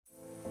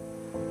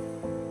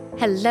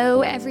Hello,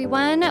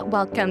 everyone.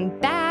 Welcome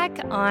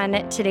back.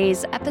 On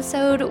today's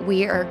episode,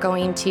 we are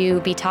going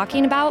to be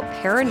talking about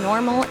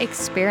paranormal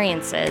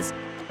experiences.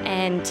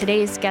 And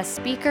today's guest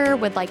speaker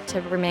would like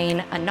to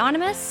remain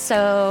anonymous.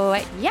 So,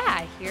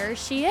 yeah, here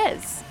she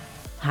is.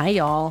 Hi,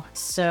 y'all.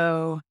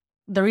 So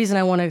the reason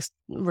I want to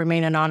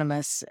remain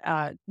anonymous,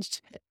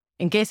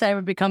 in case I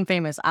ever become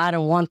famous, I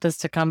don't want this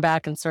to come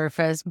back and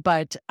surface,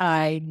 but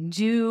I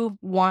do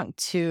want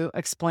to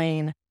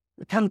explain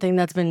something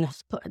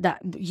that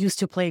used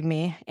to plague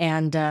me,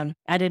 and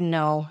I didn't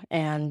know,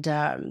 and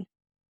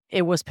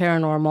it was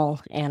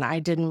paranormal, and I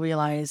didn't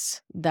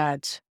realize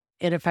that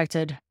it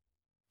affected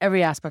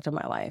every aspect of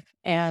my life.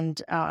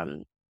 And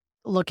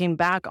looking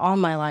back on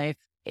my life,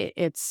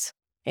 it's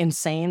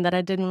insane that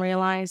I didn't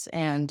realize,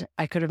 and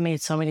I could have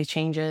made so many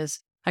changes.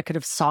 I could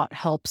have sought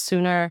help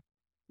sooner.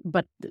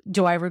 But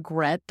do I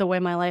regret the way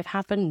my life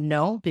happened?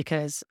 No,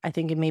 because I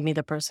think it made me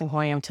the person who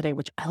I am today,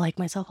 which I like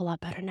myself a lot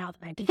better now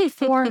than I did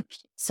before.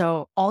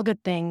 So all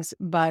good things,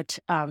 but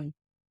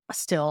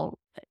still,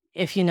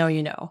 if you know,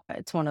 you know.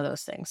 It's one of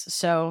those things.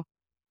 So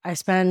I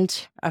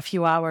spent a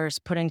few hours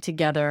putting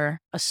together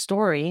a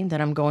story that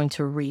I'm going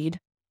to read,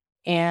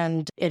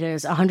 and it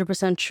is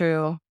 100%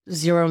 true,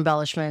 zero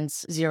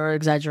embellishments, zero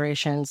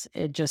exaggerations.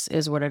 It just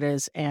is what it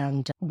is.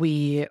 And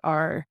we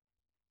are,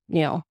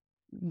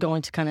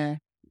 going to kind of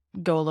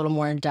go a little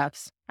more in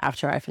depth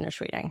after I finish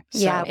reading.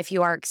 Yeah, if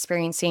you are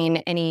experiencing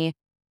any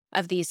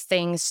of these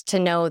things, to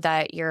know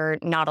that you're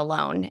not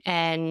alone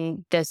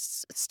and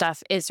this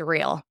stuff is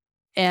real.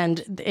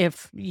 And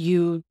if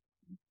you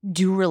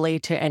do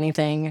relate to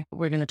anything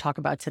we're going to talk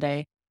about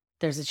today,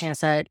 there's a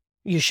chance that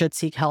you should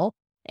seek help.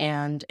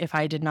 And if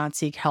I did not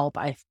seek help,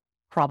 I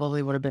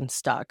probably would have been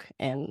stuck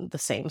in the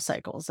same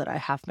cycles that I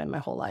have been my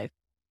whole life.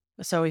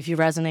 So if you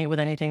resonate with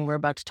anything we're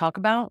about to talk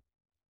about,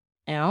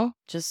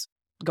 just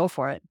go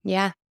for it.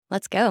 Yeah,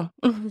 let's go.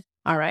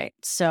 All right.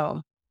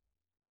 So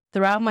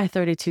throughout my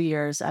 32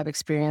 years, I've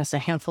experienced a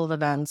handful of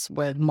events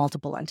with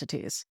multiple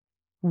entities.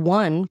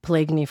 One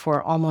plagued me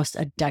for almost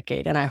a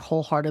decade, and I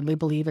wholeheartedly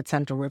believe it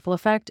sent a ripple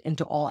effect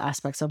into all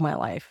aspects of my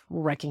life,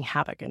 wreaking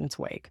havoc in its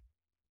wake.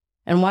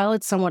 And while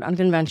it's somewhat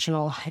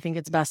unconventional, I think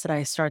it's best that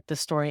I start the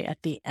story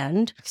at the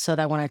end so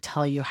that when I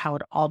tell you how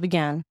it all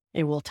began,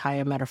 it will tie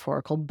a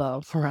metaphorical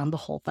bow around the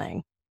whole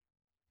thing.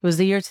 It was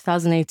the year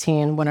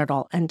 2018 when it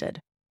all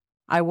ended.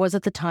 I was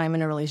at the time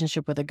in a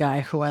relationship with a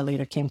guy who I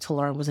later came to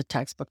learn was a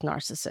textbook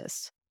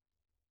narcissist.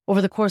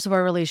 Over the course of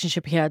our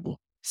relationship, he had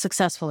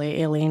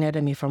successfully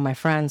alienated me from my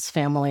friends,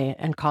 family,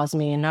 and caused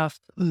me enough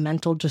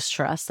mental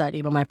distress that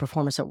even my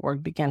performance at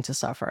work began to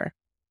suffer.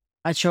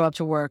 I'd show up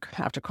to work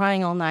after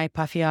crying all night,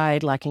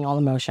 puffy-eyed, lacking all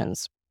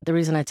emotions. The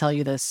reason I tell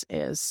you this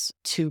is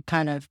to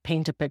kind of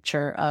paint a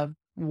picture of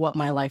what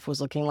my life was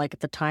looking like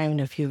at the time.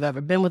 And if you've ever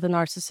been with a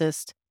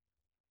narcissist,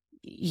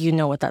 you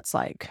know what that's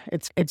like.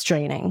 It's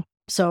draining.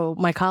 So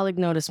my colleague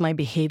noticed my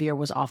behavior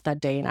was off that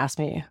day and asked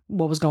me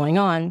what was going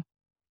on,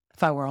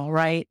 if I were all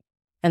right.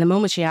 And the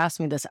moment she asked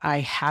me this,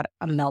 I had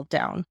a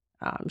meltdown.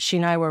 She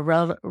and I were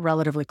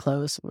relatively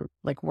close, we're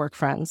like work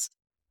friends,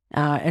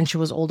 and she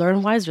was older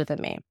and wiser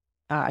than me.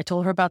 I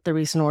told her about the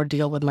recent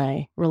ordeal with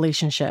my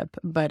relationship,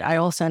 but I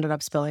also ended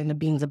up spilling the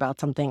beans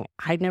about something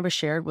I'd never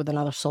shared with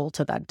another soul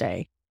to that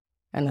day.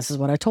 And this is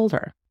what I told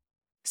her.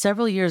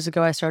 Several years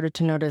ago, I started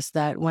to notice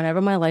that whenever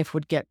my life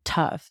would get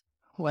tough,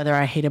 whether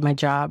I hated my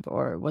job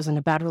or was in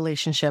a bad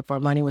relationship or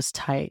money was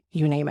tight,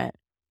 you name it,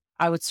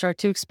 I would start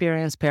to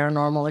experience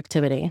paranormal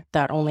activity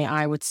that only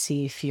I would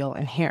see, feel,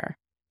 and hear.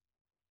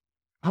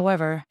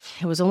 However,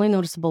 it was only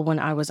noticeable when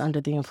I was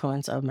under the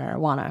influence of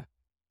marijuana.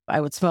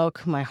 I would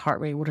smoke, my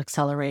heart rate would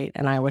accelerate,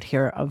 and I would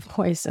hear a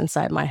voice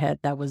inside my head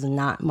that was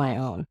not my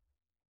own.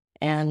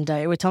 And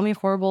it would tell me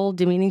horrible,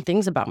 demeaning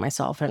things about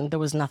myself, and there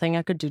was nothing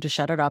I could do to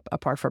shut it up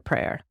apart from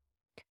prayer.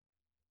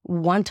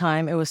 One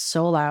time, it was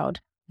so loud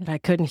that I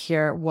couldn't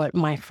hear what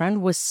my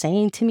friend was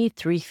saying to me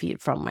 3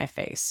 feet from my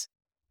face.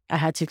 I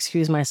had to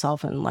excuse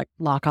myself and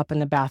lock up in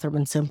the bathroom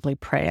and simply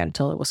pray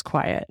until it was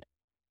quiet.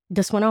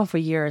 This went on for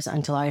years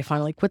until I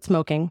finally quit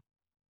smoking.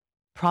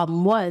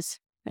 Problem was,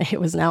 it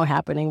was now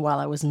happening while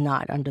I was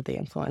not under the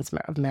influence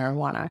of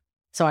marijuana.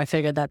 So I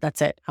figured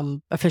that's it.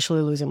 I'm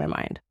officially losing my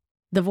mind.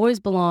 The voice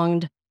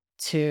belonged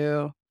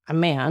to a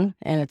man,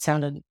 and it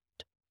sounded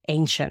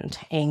ancient,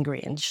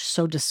 angry, and just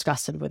so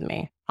disgusted with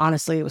me.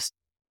 Honestly, it was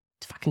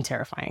fucking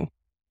terrifying.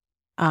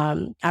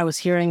 I was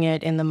hearing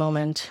it in the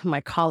moment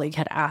my colleague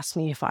had asked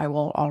me if I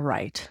were all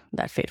right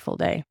that fateful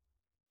day.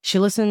 She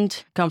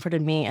listened,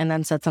 comforted me, and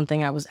then said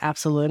something I was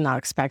absolutely not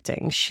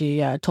expecting.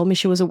 She told me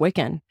she was a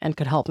Wiccan and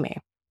could help me.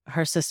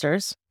 Her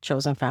sisters,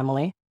 chosen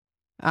family,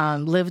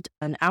 lived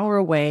an hour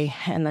away,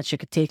 and that she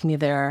could take me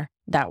there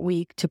that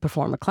week to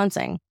perform a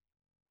cleansing.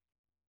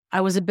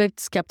 I was a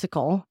bit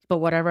skeptical, but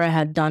whatever I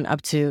had done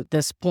up to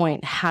this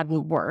point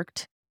hadn't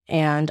worked.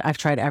 And I've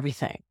tried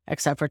everything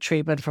except for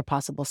treatment for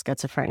possible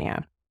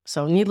schizophrenia.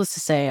 So needless to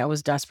say, I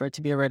was desperate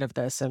to be rid of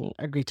this and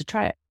agreed to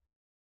try it.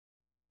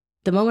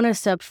 The moment I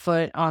stepped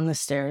foot on the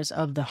stairs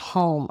of the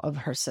home of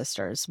her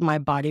sisters, my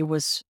body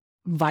was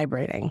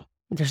vibrating.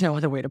 There's no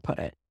other way to put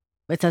it.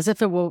 It's as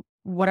if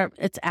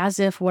it's as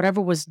if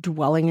whatever was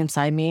dwelling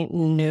inside me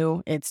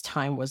knew its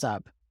time was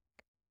up.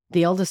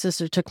 The eldest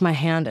sister took my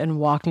hand and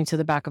walked me to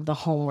the back of the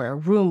home where a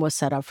room was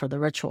set up for the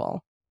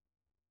ritual.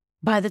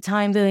 By the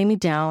time they laid me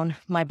down,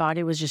 my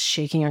body was just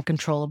shaking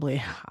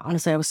uncontrollably.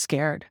 Honestly, I was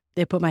scared.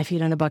 They put my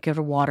feet in a bucket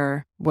of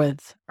water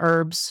with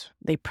herbs.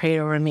 They prayed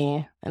over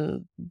me,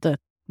 and the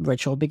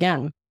ritual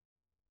began.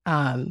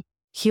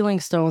 Healing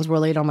stones were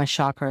laid on my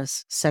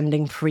chakras,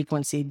 sending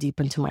frequency deep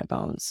into my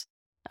bones.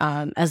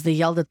 As they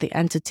yelled at the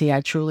entity,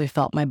 I truly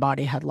felt my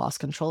body had lost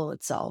control of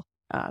itself.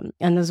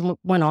 And this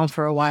went on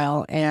for a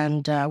while.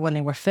 And when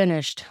they were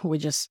finished, we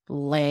just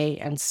lay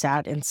and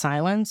sat in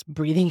silence,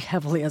 breathing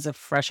heavily as if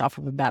fresh off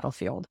of a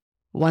battlefield.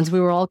 Once we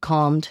were all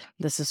calmed,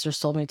 the sisters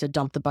told me to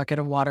dump the bucket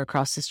of water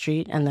across the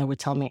street, and they would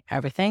tell me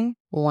everything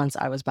once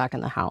I was back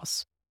in the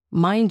house.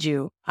 Mind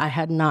you, I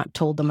had not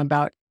told them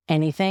about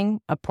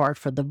anything apart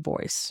from the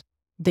voice.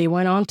 They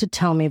went on to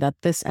tell me that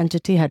this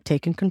entity had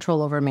taken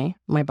control over me,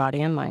 my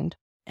body and mind,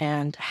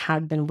 and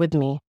had been with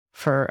me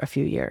for a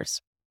few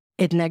years.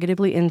 It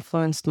negatively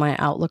influenced my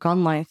outlook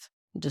on life,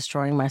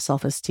 destroying my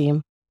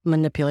self-esteem,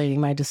 manipulating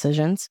my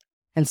decisions,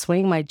 and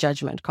swaying my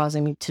judgment,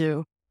 causing me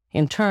to,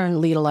 in turn,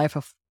 lead a life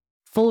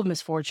full of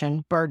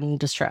misfortune, burden, and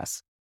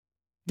distress.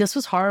 This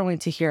was harrowing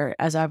to hear,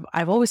 as I've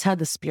always had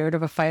the spirit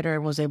of a fighter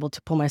and was able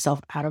to pull myself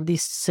out of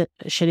these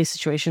shitty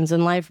situations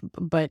in life,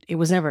 but it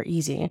was never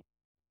easy.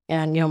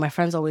 And, my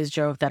friends always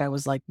joke that I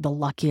was like the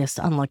luckiest,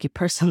 unlucky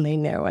person they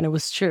knew, and it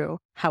was true.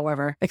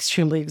 However,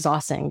 extremely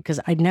exhausting because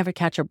I'd never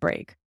catch a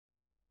break.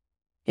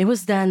 It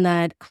was then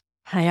that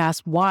I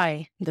asked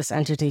why this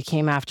entity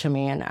came after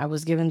me, and I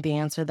was given the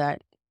answer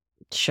that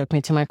shook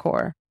me to my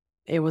core.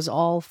 It was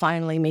all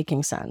finally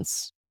making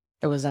sense.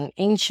 It was an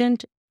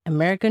ancient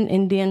American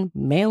Indian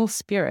male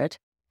spirit,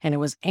 and it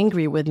was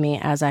angry with me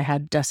as I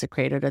had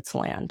desecrated its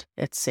land,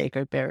 its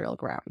sacred burial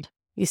ground.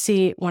 You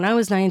see, when I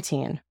was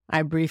 19,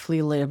 I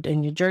briefly lived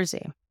in New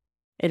Jersey.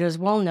 It is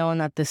well known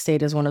that this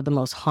state is one of the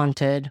most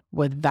haunted,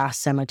 with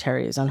vast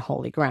cemeteries and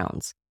holy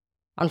grounds.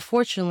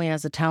 Unfortunately,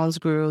 as the towns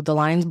grew, the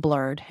lines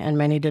blurred, and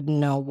many didn't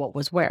know what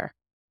was where.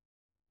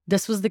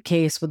 This was the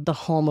case with the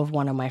home of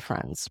one of my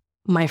friends.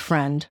 My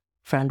friend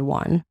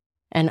 1,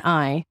 and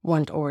I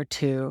went over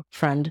to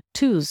friend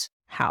 2's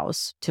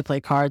house to play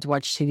cards,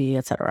 watch TV,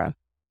 etc.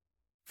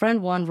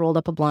 Friend 1 rolled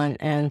up a blunt,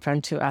 and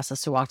friend 2 asked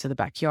us to walk to the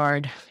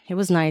backyard. It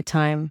was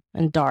nighttime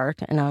and dark,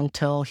 and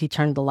until he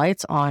turned the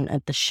lights on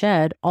at the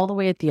shed all the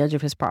way at the edge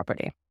of his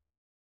property.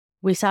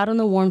 We sat on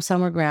the warm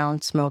summer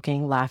ground,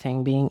 smoking,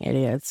 laughing, being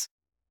idiots.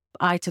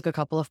 I took a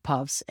couple of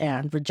puffs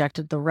and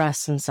rejected the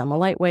rest since I'm a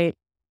lightweight.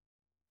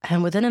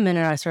 And within a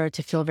minute, I started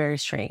to feel very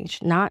strange.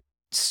 Not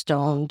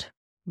stoned,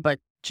 but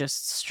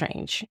just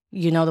strange.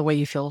 You know the way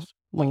you feel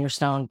when you're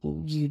stoned.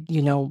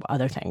 You know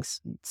other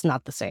things. It's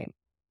not the same.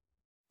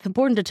 It's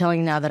important to tell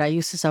you now that I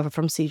used to suffer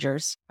from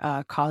seizures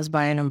caused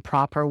by an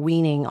improper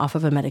weaning off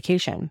of a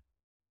medication.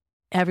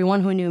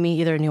 Everyone who knew me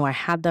either knew I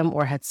had them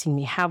or had seen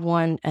me have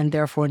one, and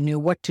therefore knew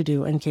what to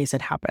do in case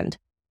it happened.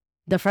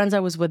 The friends I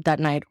was with that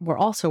night were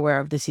also aware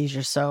of the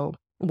seizure, so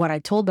when I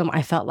told them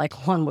I felt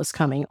like one was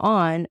coming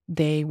on,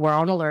 they were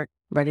on alert,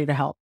 ready to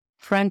help.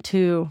 Friend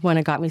 2 went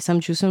and got me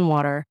some juice and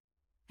water,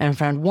 and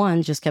friend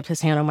 1 just kept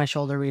his hand on my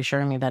shoulder,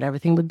 reassuring me that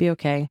everything would be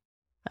okay.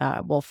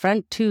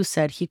 Friend 2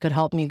 said he could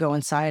help me go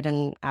inside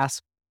and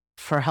ask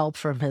for help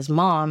from his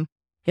mom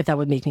if that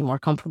would make me more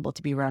comfortable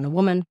to be around a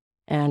woman.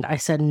 And I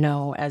said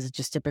no, as it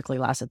just typically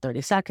lasted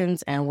 30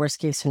 seconds. And worst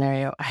case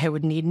scenario, I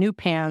would need new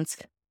pants.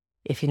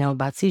 If you know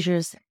about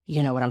seizures,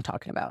 you know what I'm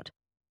talking about.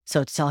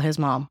 So to tell his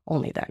mom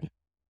only then.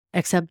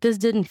 Except this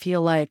didn't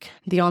feel like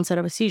the onset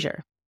of a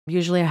seizure.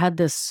 Usually I had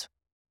this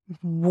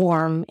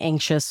warm,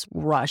 anxious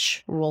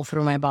rush roll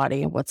through my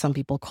body, what some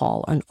people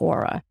call an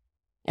aura.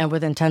 And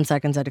within 10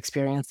 seconds, I'd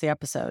experienced the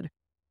episode.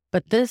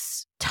 But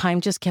this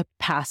time just kept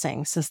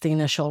passing since the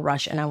initial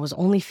rush, and I was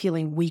only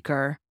feeling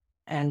weaker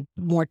and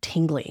more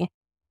tingly.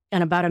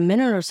 And about a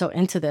minute or so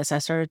into this, I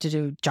started to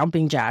do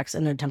jumping jacks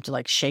in an attempt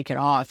to shake it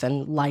off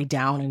and lie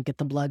down and get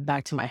the blood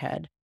back to my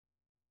head.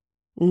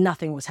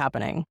 Nothing was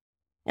happening,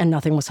 and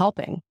nothing was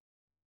helping.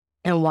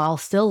 And while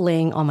still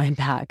laying on my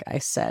back, I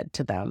said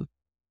to them,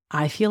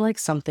 I feel like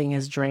something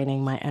is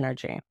draining my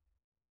energy.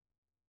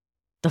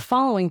 The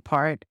following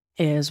part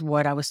is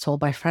what I was told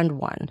by friend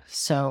 1,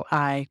 so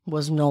I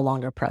was no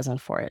longer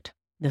present for it.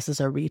 This is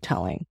a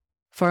retelling.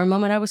 For a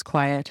moment, I was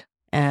quiet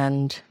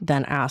and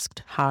then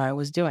asked how I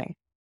was doing.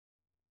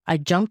 I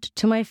jumped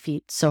to my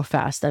feet so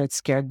fast that it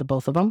scared the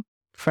both of them,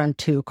 friend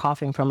 2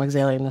 coughing from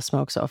exhaling the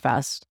smoke so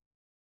fast.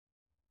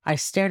 I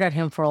stared at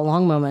him for a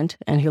long moment,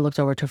 and he looked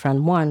over to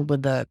friend 1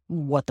 with the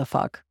what the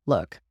fuck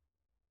look.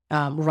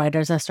 Right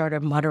as I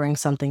started muttering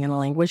something in a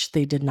language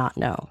they did not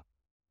know.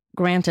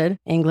 Granted,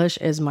 English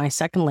is my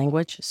second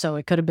language, so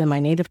it could have been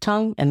my native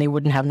tongue, and they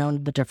wouldn't have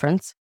known the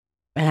difference.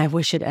 And I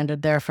wish it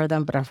ended there for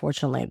them, but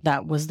unfortunately,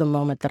 that was the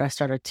moment that I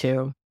started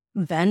to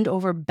bend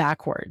over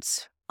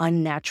backwards,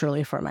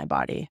 unnaturally for my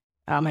body.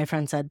 My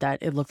friend said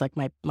that it looked like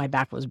my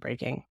back was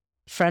breaking.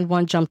 Friend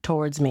 1 jumped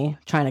towards me,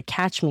 trying to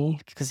catch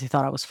me because he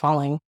thought I was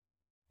falling.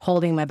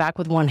 holding my back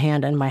with one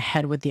hand and my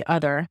head with the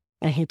other.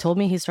 And he told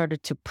me he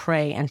started to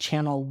pray and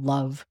channel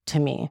love to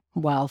me,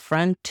 while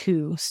friend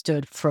two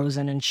stood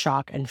frozen in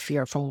shock and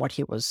fear from what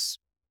he was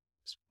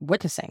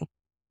witnessing.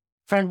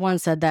 Friend one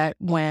said that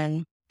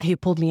when he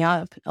pulled me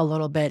up a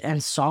little bit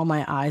and saw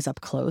my eyes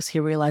up close, he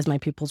realized my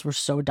pupils were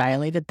so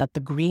dilated that the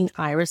green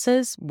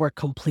irises were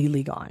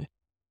completely gone.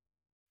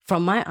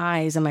 From my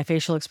eyes and my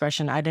facial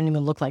expression, I didn't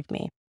even look like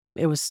me.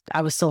 I was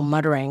still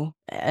muttering,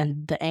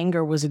 and the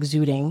anger was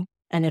exuding,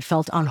 and it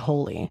felt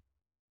unholy.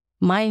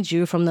 Mind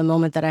you, from the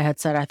moment that I had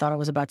said I thought I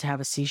was about to have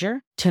a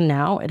seizure to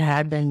now, it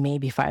had been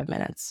maybe 5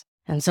 minutes.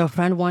 And so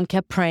friend one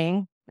kept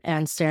praying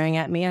and staring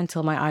at me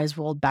until my eyes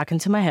rolled back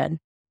into my head.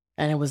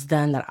 And it was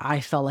then that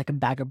I fell like a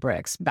bag of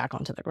bricks back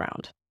onto the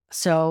ground.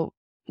 So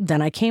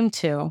then I came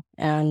to,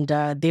 and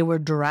they were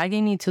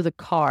dragging me to the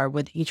car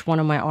with each one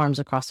of my arms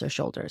across their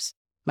shoulders.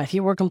 My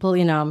feet were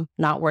completely numb,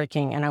 not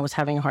working, and I was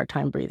having a hard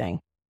time breathing.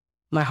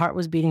 My heart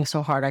was beating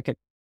so hard I could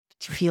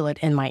feel it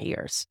in my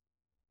ears.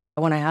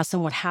 When I asked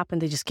them what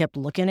happened, they just kept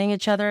looking at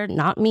each other,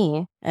 not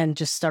me, and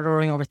just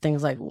stuttering over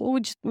things like, well,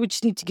 we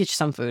just need to get you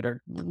some food,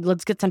 or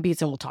let's get some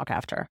pizza and we'll talk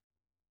after.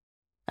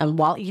 And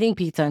while eating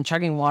pizza and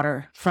chugging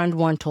water, friend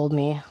one told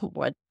me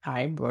what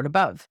I wrote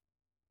above.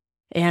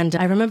 And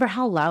I remember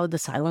how loud the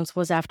silence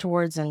was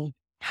afterwards and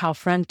how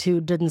friend two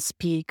didn't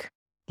speak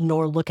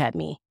nor look at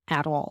me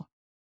at all.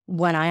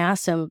 When I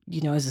asked him,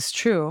 is this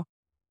true?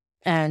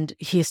 And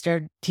he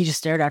just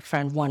stared at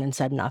friend one and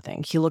said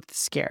nothing. He looked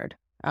scared.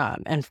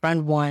 And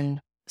friend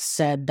one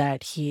said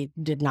that he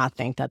did not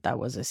think that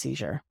was a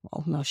seizure.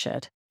 Well, no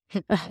shit.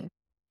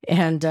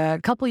 And a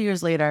couple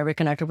years later, I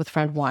reconnected with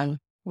friend one.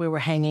 We were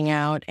hanging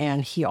out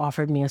and he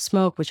offered me a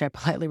smoke, which I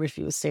politely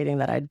refused, stating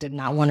that I did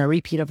not want a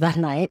repeat of that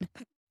night.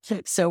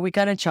 So we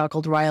kind of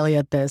chuckled wryly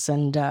at this.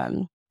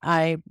 And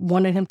I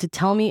wanted him to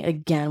tell me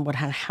again what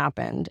had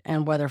happened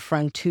and whether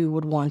friend two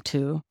would want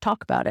to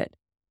talk about it.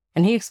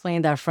 And he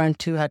explained that friend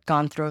two had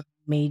gone through a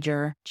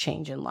major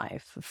change in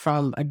life.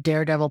 From a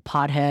daredevil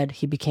pothead,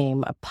 he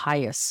became a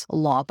pious,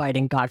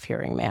 law-abiding,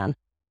 God-fearing man.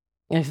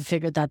 And he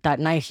figured that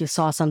night he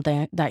saw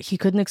something that he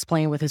couldn't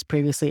explain with his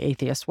previously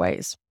atheist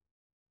ways.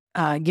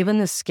 Given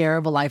the scare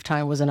of a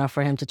lifetime was enough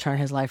for him to turn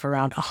his life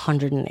around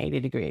 180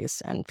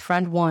 degrees. And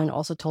friend one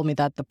also told me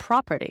that the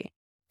property,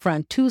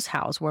 friend two's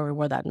house where we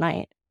were that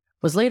night,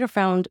 was later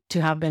found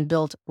to have been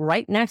built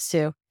right next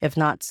to, if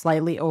not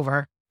slightly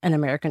over, an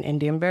American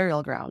Indian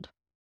burial ground.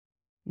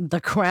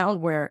 The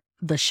ground where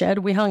the shed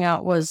we hung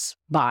out was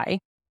by,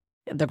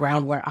 the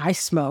ground where I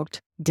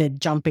smoked, did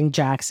jumping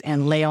jacks,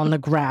 and lay on the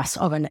grass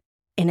in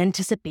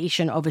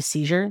anticipation of a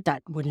seizure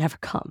that would never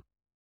come.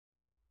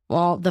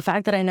 Well, the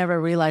fact that I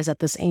never realized that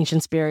this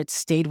ancient spirit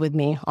stayed with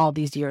me all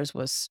these years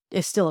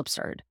is still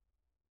absurd.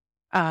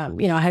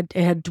 It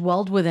had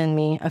dwelled within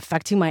me,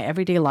 affecting my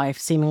everyday life,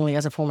 seemingly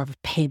as a form of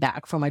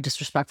payback for my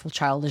disrespectful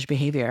childish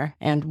behavior.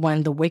 And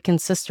when the Wiccan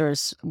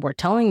sisters were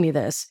telling me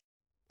this,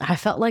 I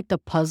felt like the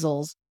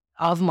puzzles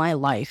of my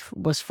life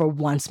was for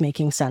once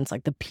making sense,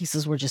 like the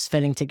pieces were just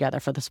fitting together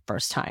for the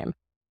first time.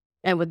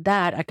 And with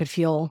that, I could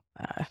feel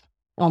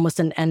almost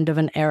an end of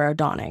an era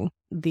dawning,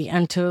 the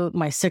end to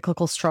my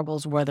cyclical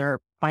struggles, whether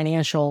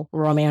financial,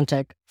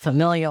 romantic,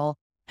 familial,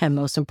 and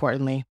most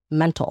importantly,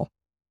 mental.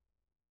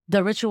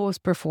 The ritual was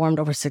performed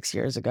over 6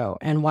 years ago,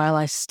 and while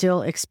I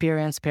still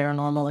experience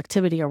paranormal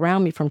activity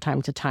around me from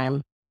time to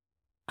time,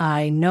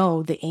 I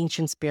know the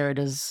ancient spirit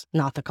is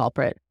not the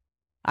culprit.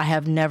 I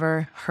have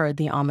never heard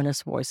the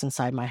ominous voice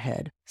inside my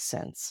head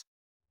since.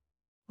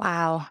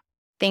 Wow.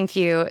 Thank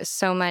you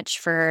so much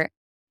for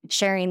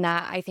sharing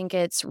that. I think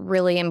it's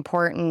really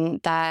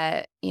important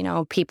that,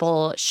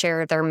 people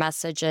share their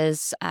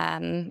messages.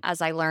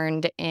 As I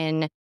learned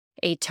in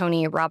a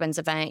Tony Robbins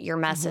event, your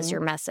mess is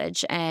your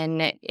message,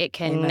 and it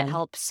can Amen.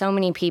 help so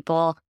many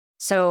people.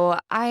 So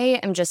I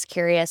am just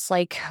curious,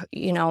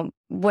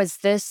 was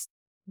this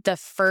the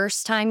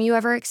first time you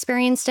ever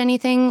experienced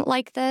anything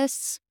like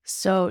this?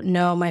 So,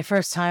 no, my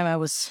first time I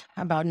was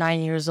about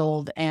 9 years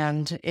old,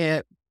 and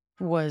it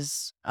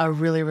was a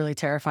really, really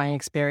terrifying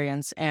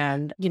experience.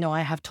 And,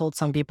 I have told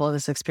some people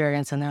this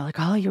experience and they're like,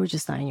 oh, you were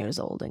just 9 years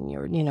old and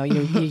you're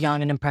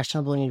young and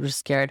impressionable and you were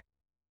scared.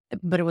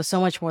 But it was so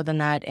much more than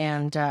that.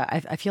 And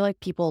I feel like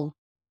people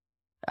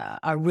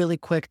are really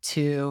quick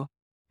to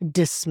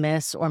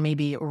dismiss or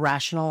maybe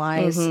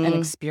rationalize an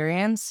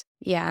experience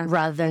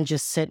rather than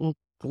just sit and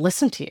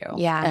listen to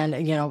you and,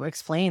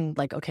 explain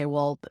like, okay,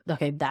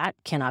 that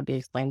cannot be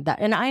explained.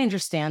 And I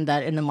understand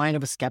that in the mind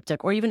of a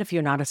skeptic, or even if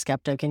you're not a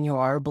skeptic and you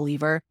are a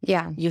believer,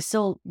 you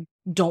still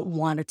don't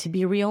want it to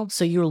be real.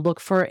 So you look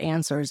for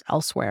answers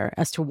elsewhere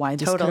as to why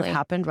this could have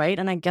happened, right?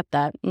 And I get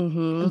that.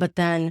 But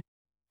then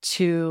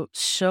to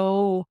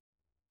so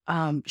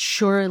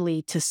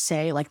surely to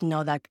say like,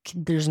 no, that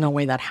there's no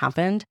way that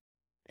happened.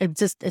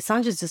 It's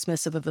not just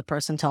dismissive of the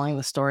person telling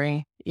the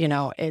story.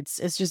 It's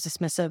just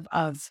dismissive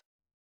of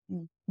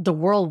the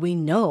world we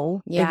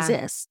know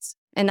exists.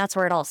 And that's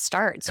where it all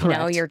starts.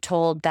 Correct. You're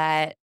told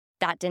that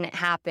didn't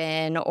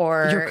happen,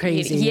 or you're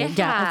crazy. Yeah.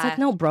 It's like,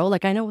 no, bro,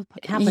 like I know what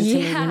happened to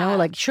me,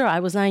 like, sure,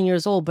 I was 9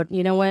 years old, but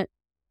you know what?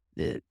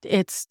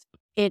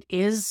 it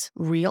is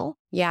real.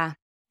 Yeah.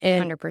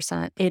 It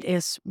 100%. it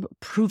is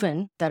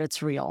proven that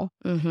it's real.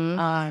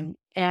 Mm-hmm.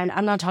 And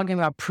I'm not talking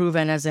about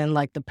proven as in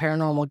like the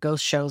paranormal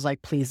ghost shows,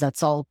 like, please,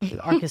 that's all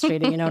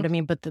orchestrated, you know what I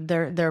mean? But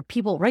there are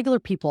people, regular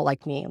people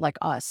like me, like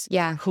us,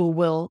 Yeah. who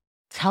will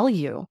tell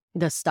you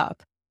this stuff.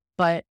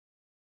 But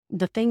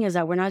the thing is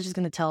that we're not just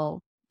going to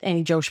tell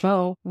any Joe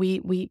Schmo.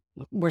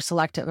 We're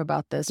selective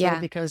about this, Yeah.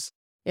 right? Because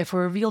if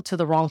we're revealed to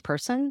the wrong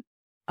person,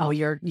 oh,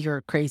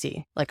 you're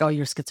crazy. Like, oh,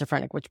 you're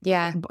schizophrenic, which,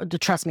 Yeah.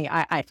 trust me,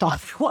 I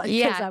thought it was, because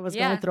Yeah. I was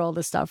Yeah. going through all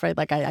this stuff, right?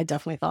 Like, I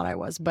definitely thought I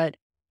was, but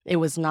it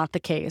was not the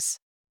case.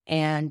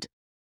 And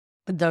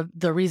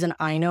the reason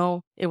I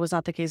know it was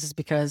not the case is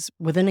because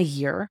within a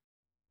year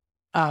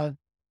of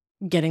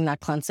getting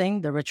that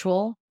cleansing, the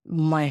ritual,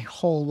 my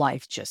whole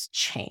life just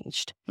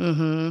changed.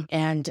 Mm-hmm.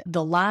 And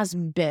the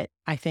last bit,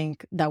 I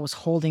think, that was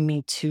holding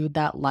me to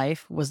that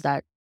life was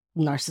that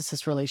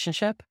narcissist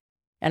relationship.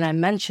 And I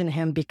mention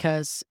him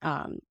because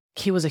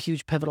he was a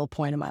huge pivotal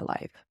point in my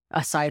life,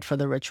 aside for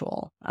the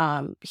ritual.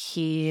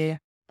 He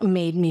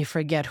made me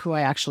forget who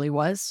I actually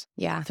was.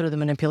 Yeah. Through the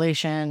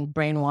manipulation,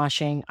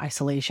 brainwashing,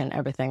 isolation,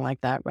 everything like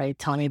that, right?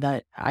 Telling me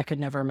that I could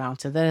never amount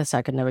to this,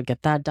 I could never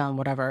get that done,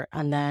 whatever.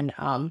 And then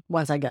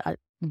once I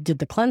did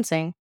the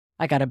cleansing,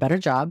 I got a better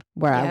job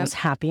where I was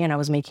happy and I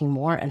was making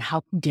more. And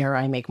how dare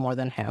I make more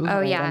than him? Oh,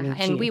 right? yeah. I mean,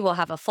 and we will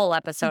have a full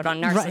episode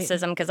on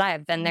narcissism because I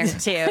have been there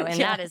too. And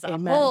Yeah, that is a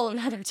amen. whole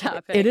nother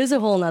topic. It is a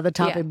whole nother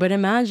topic. Yeah. But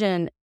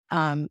imagine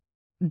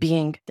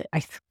being,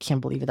 I can't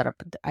believe that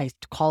I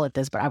call it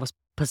this, but I was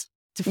first,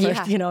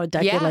 Yeah. a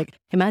decade. Yeah. Like,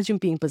 imagine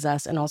being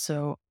possessed and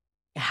also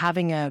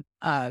having an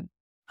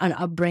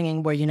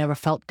upbringing where you never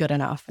felt good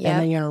enough. Yep.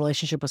 And then you're in a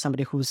relationship with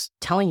somebody who's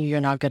telling you you're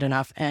not good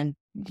enough. And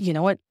you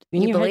know what?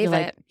 In You your head, believe you're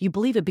like, it. you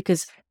believe it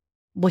because,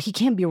 well, he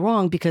can't be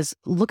wrong because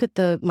look at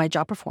my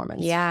job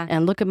performance. Yeah.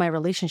 And look at my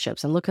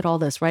relationships and look at all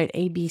this, right?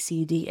 A, B,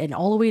 C, D, and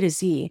all the way to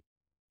Z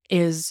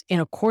is in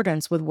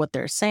accordance with what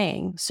they're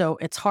saying. So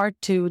it's hard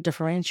to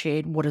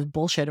differentiate what is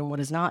bullshit and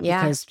what is not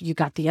Yeah. because you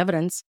got the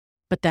evidence.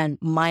 But then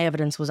my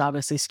evidence was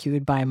obviously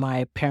skewed by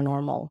my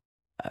paranormal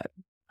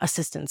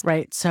assistance,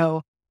 right?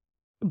 So,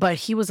 but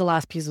he was the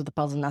last piece of the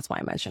puzzle, and that's why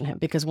I mentioned him,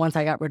 because once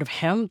I got rid of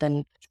him,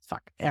 then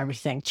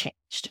everything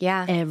changed.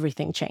 Yeah.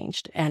 Everything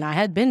changed. And I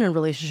had been in a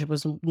relationship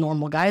with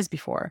normal guys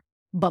before,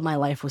 but my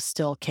life was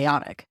still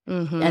chaotic.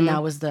 Mm-hmm. And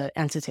that was the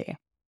entity.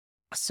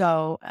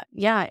 So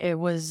yeah, it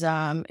was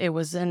an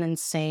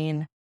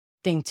insane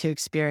thing to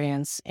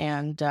experience.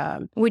 And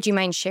would you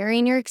mind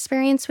sharing your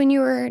experience when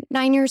you were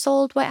 9 years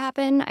old? What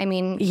happened? I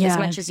mean, as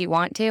much as you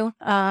want to.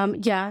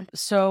 Yeah.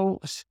 So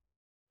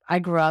I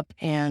grew up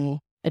in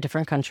a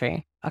different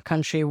country, a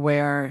country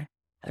where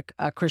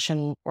a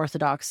Christian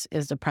Orthodox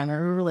is the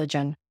primary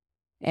religion.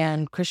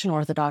 And Christian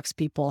Orthodox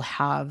people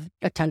have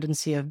a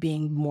tendency of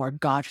being more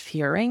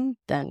God-fearing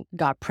than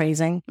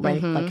God-praising,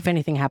 right? Mm-hmm. Like if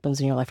anything happens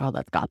in your life, oh,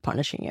 that's God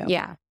punishing you.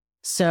 Yeah.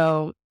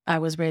 So I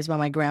was raised by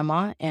my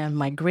grandma, and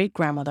my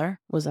great-grandmother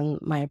was in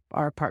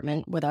our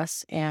apartment with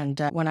us. And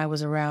when I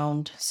was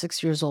around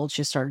 6 years old,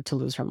 she started to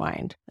lose her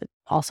mind,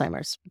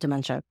 Alzheimer's,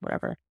 dementia,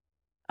 whatever.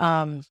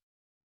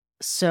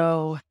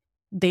 So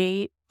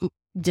they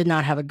did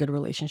not have a good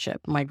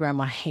relationship. My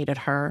grandma hated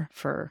her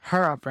for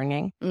her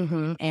upbringing.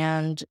 Mm-hmm.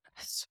 And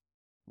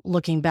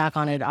looking back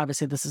on it,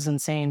 obviously this is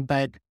insane,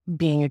 but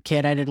being a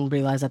kid, I didn't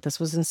realize that this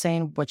was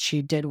insane. What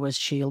she did was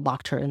she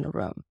locked her in a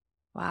room.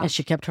 Wow. And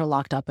she kept her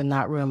locked up in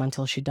that room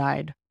until she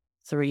died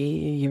 3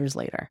 years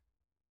later.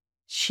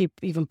 She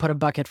even put a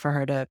bucket for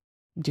her to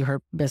do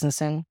her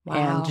business in.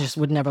 Wow. And just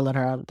would never let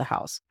her out of the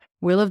house.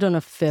 We lived on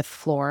a 5th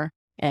floor.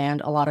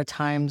 And a lot of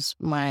times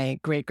my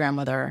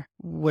great-grandmother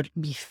would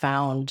be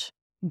found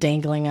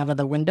dangling out of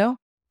the window,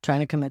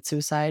 trying to commit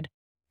suicide.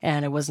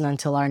 And it wasn't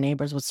until our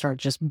neighbors would start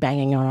just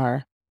banging on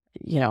our,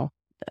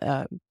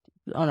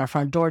 on our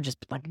front door, just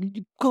like,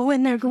 go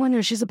in there.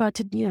 She's about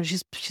to,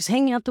 she's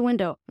hanging out the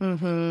window.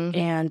 Mm-hmm.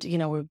 And,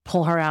 we'd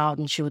pull her out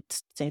and she would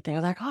say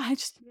things like, oh,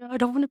 I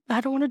don't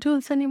want to do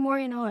this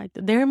anymore.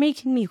 They're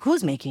making me.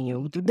 Who's making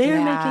you?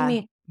 They're making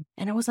me.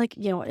 And I was like,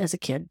 as a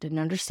kid, didn't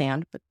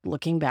understand, but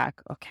looking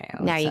back, okay.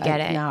 Now you get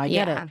it. Now I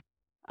get it.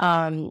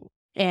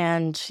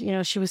 And,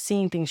 she was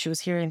seeing things, she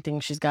was hearing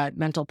things, she's got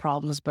mental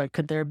problems, but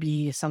could there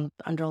be some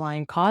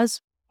underlying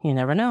cause? You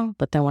never know.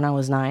 But then when I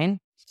was 9,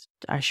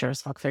 I sure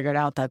as fuck figured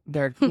out that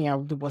there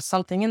was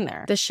something in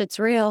there. This shit's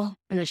real.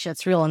 And the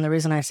shit's real. And the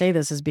reason I say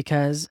this is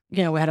because,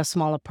 we had a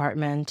small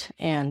apartment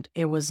and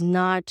it was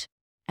not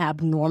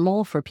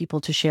abnormal for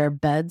people to share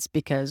beds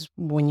because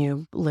when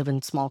you live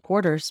in small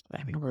quarters,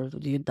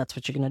 that's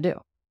what you're going to do.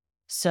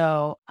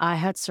 So I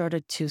had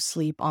started to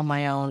sleep on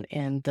my own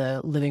in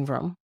the living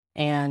room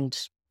and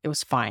it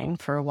was fine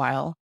for a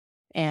while.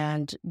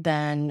 And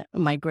then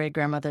my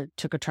great-grandmother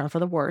took a turn for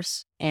the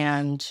worse.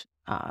 And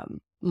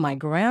my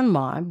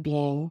grandma,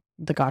 being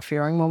the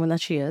God-fearing woman that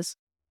she is,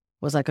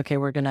 was like, okay,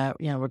 we're gonna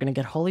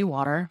get holy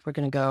water. We're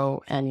gonna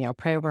go and,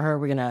 pray over her.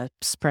 We're gonna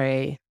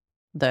spray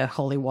the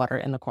holy water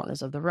in the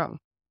corners of the room.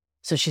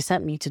 So she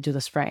sent me to do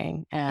the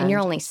spraying. And you're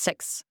only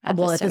 6 at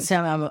Well, this at the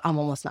time. time, I'm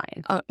almost 9.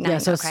 Oh, 9. Yeah,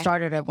 so okay. it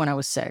started when I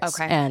was 6.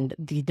 Okay. And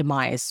the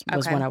demise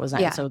was Okay. when I was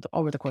 9. Yeah. So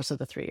over the course of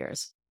the 3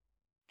 years.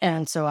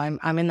 And so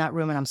I'm in that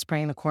room and I'm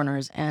spraying the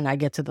corners, and I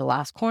get to the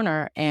last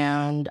corner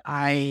and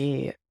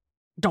I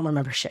don't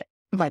remember shit.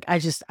 Like I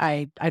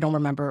don't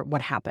remember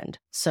what happened.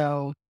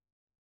 So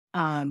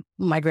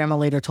my grandma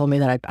later told me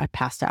that I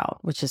passed out,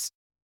 which is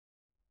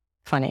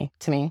funny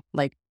to me.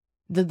 Like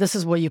this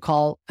is what you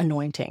call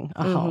anointing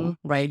a home,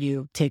 right?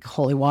 You take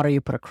holy water,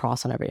 you put a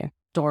cross on every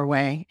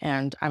doorway,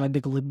 and I'm a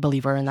big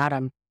believer in that.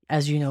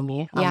 As you know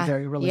me, I'm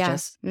very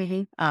religious.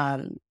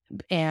 Yeah.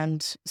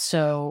 And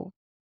so,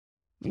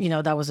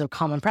 that was a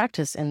common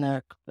practice in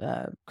the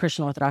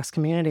Christian Orthodox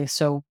community.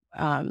 So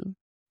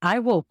I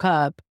woke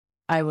up,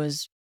 I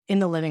was in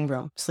the living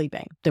room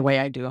sleeping the way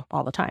I do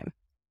all the time.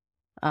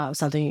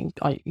 Something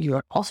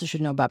you also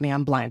should know about me,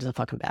 I'm blind as a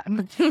fucking bat.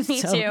 Me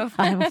too.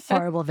 I have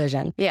horrible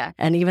vision. Yeah.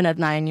 And even at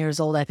 9 years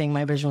old, I think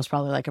my vision was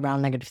probably like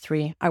around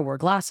 -3. I wore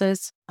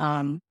glasses,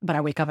 but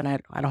I wake up and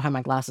I don't have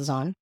my glasses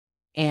on,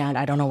 and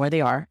I don't know where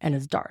they are, and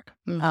it's dark.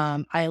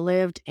 I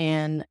lived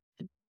in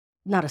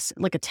not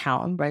like a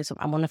town, right? So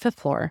I'm on the 5th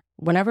floor.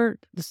 Whenever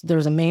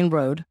there's a main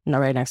road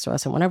right next to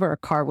us, and whenever a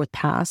car would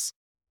pass,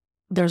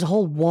 there's a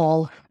whole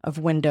wall of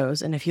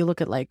windows. And if you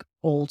look at like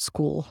old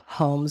school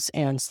homes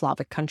in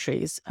Slavic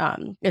countries,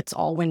 it's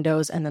all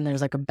windows, and then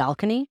there's like a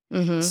balcony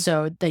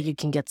so that you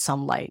can get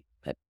some light.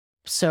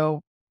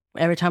 So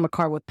every time a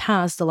car would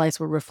pass, the lights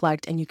would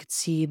reflect, and you could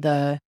see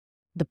the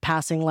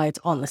passing lights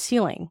on the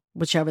ceiling,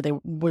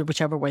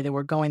 whichever way they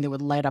were going, they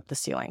would light up the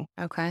ceiling.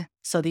 Okay.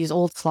 So these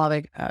old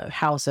Slavic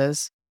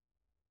houses,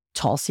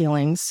 tall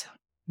ceilings,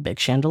 big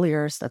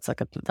chandeliers, that's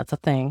a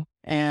thing.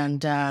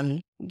 And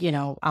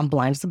I'm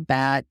blind as a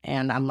bat,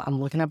 and I'm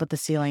looking up at the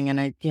ceiling, and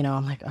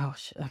I'm like, oh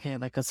okay,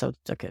 like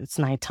okay, it's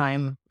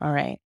nighttime, all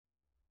right.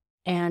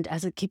 And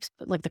as it keeps,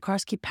 like, the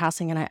cars keep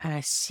passing, and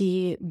I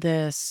see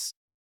this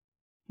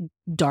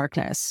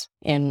darkness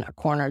in a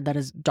corner that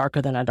is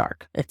darker than a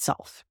dark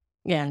itself.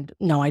 And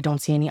no, I don't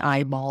see any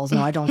eyeballs.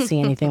 No, I don't see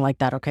anything like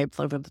that. Okay,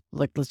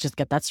 like let's just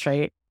get that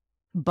straight.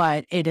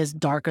 But it is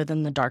darker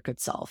than the dark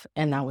itself,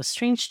 and that was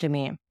strange to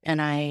me.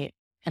 And I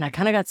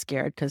kind of got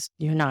scared because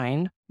you're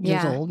 9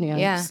 years old,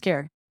 you're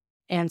scared.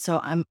 And so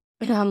I'm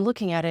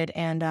looking at it,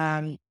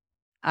 and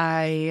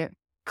I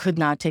could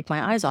not take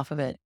my eyes off of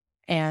it.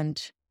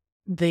 And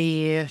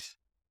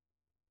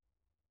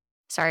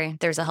sorry,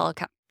 there's a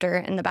helicopter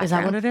in the background. Is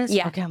that what it is?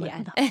 Yeah.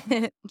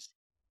 Okay.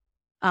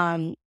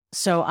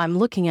 So I'm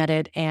looking at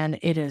it, and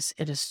it is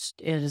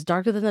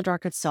darker than the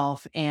dark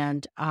itself,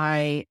 and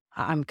I'm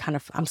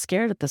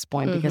scared at this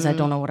point because I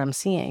don't know what I'm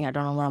seeing. I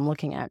don't know what I'm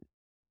looking at.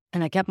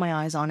 And I kept my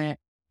eyes on it,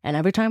 and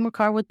every time a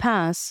car would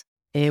pass,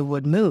 it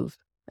would move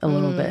a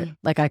little bit.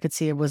 Like I could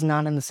see it was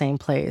not in the same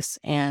place.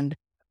 And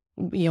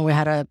we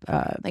had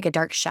like a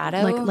dark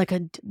shadow,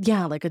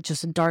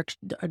 just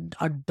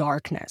a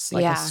darkness,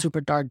 like a super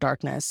dark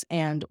darkness.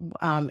 And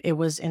it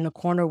was in the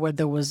corner where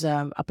there was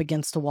up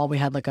against the wall, we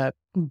had like a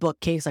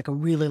bookcase, like a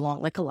really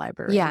long, like a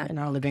library in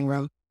our living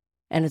room.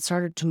 And it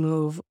started to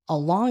move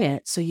along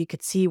it, so you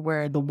could see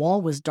where the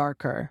wall was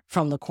darker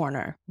from the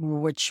corner,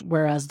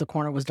 whereas the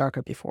corner was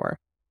darker before.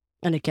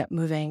 And it kept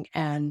moving,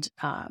 and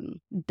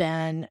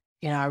then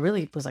I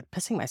really was like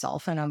pissing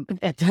myself, and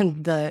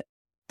then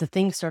the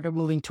thing started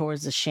moving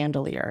towards the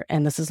chandelier,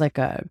 and this is like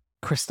a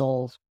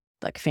crystal,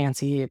 like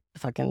fancy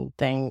fucking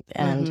thing,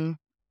 and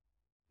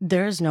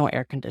there's no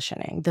air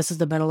conditioning. This is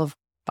the middle of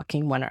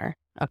fucking winter.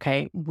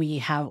 Okay, we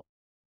have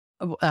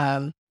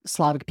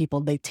Slavic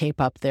people, they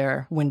tape up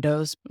their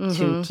windows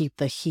to keep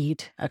the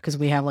heat, because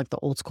we have like the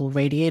old school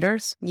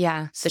radiators.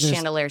 Yeah, so the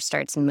chandelier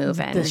starts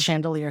moving. The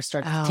chandelier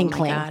starts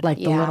tinkling, like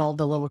the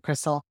little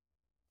crystal.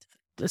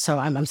 So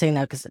I'm saying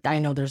that because I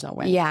know there's no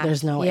wind. Yeah.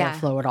 There's no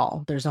airflow at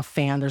all. There's no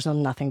fan. There's no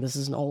nothing. This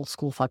is an old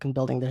school fucking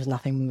building. There's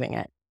nothing moving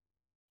it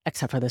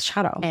except for this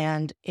shadow.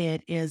 And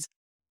it is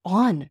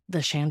on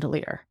the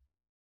chandelier.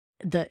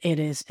 It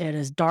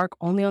is dark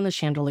only on the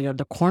chandelier.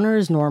 The corner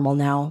is normal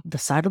now. The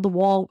side of the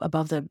wall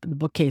above the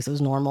bookcase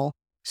is normal.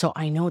 So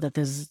I know that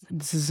this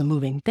is a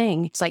moving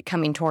thing. It's like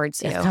coming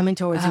towards you. It's coming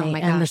towards me. My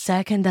and gosh. the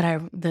second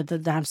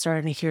that I'm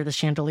starting to hear the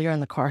chandelier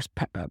and the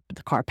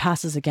car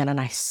passes again,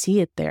 and I see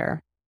it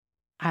there,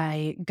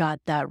 I got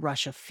that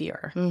rush of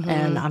fear.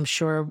 And I'm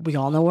sure we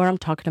all know what I'm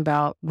talking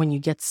about. When you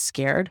get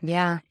scared,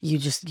 you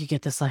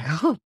get this like,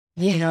 oh,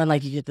 and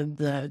like you get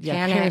the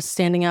hairs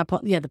standing up.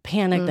 The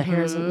panic, the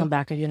hairs in the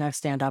back of your neck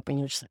stand up, and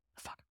you're just like,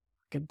 fuck,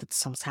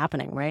 something's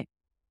happening, right?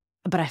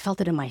 But I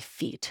felt it in my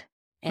feet.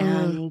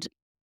 And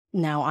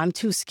now I'm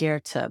too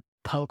scared to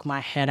poke my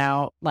head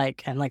out,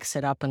 and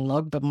sit up and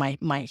look, but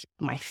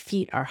my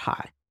feet are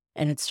hot,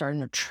 and it's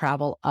starting to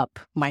travel up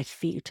my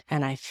feet,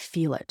 and I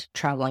feel it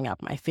traveling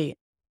up my feet.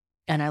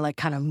 And I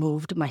kind of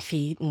moved my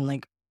feet,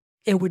 and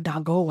it would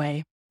not go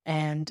away.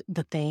 And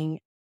the thing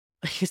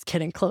is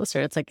getting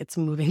closer. It's like it's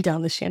moving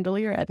down the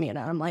chandelier at me, and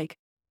I'm like,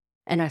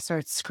 and I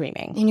start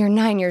screaming. And you're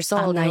 9 years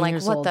old. I'm 9 and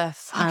years what old. the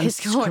fuck I'm is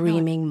going on?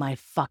 screaming my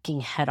fucking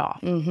head off.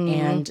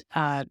 And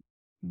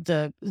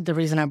the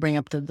reason I bring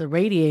up the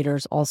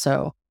radiators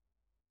also,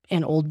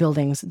 in old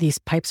buildings, these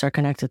pipes are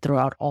connected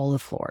throughout all the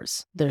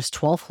floors. There's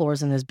 12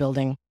 floors in this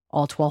building.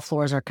 All 12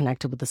 floors are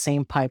connected with the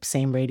same pipe,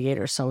 same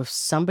radiator. So if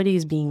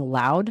somebody's being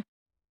loud,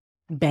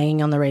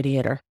 banging on the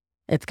radiator,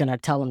 it's going to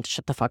tell them to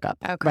shut the fuck up.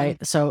 Okay.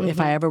 Right. So if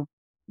I ever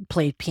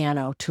played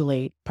piano too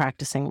late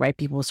practicing, right,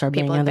 people will start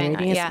banging on the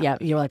radiators. Yeah.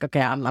 You're like,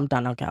 okay, I'm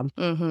done. Okay.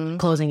 I'm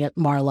closing it.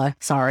 Marla,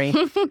 sorry.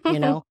 You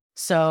know?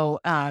 So,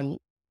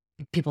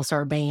 people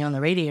started banging on the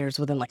radiators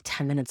within like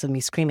 10 minutes of me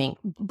screaming.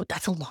 But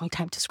that's a long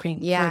time to scream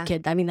for a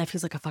kid. I mean, that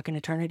feels like a fucking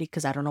eternity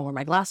because I don't know where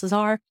my glasses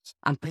are.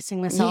 I'm pissing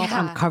myself. Yeah.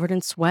 I'm covered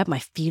in sweat. My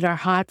feet are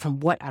hot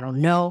from what? I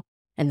don't know.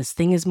 And this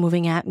thing is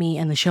moving at me.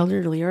 And the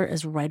chandelier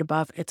is right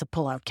above. It's a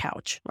pull-out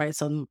couch, right?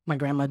 So my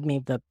grandma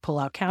made the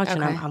pull-out couch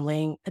and I'm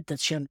laying at the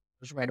chandelier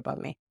right above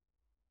me.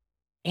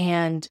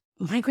 And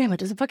my grandma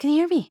doesn't fucking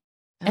hear me.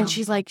 And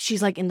she's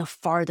like in the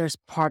farthest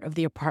part of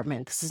the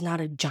apartment. This is not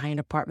a giant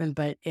apartment,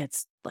 but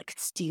it's like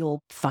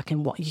steel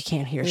fucking wall. You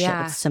can't hear shit.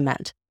 It's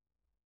cement.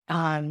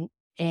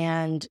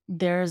 And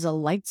there's a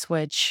light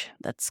switch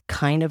that's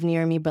kind of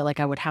near me, but like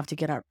I would have to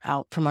get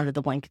out from under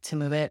the blanket to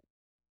move it.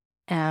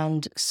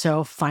 And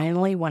so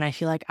finally, when I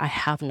feel like I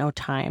have no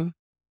time,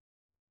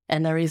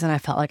 and the reason I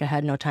felt like I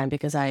had no time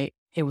because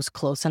it was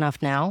close enough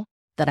now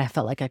that I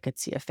felt like I could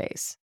see a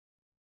face.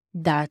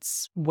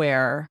 That's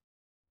where,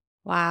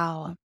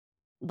 wow.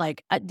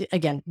 Like,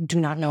 again, do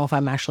not know if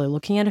I'm actually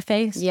looking at a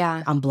face.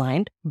 Yeah. I'm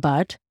blind,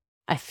 but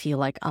I feel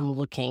like I'm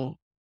looking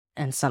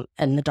and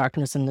the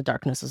darkness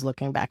is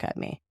looking back at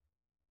me.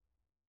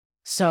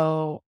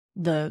 So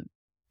the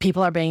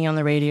people are banging on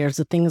the radiators,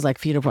 the thing is like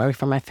feet away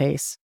from my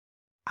face.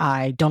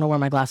 I don't know where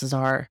my glasses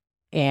are.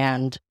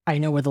 And I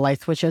know where the light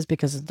switch is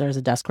because there's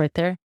a desk right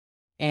there.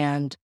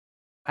 And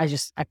I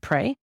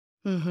pray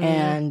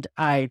and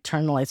I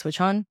turn the light switch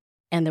on.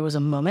 And there was a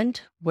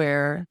moment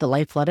where the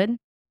light flooded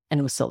and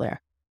it was still there.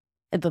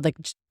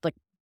 Like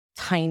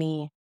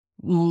tiny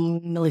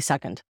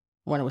millisecond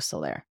when it was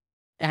still there.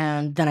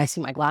 And then I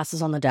see my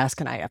glasses on the desk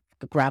and I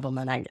grab them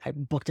and I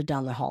booked it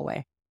down the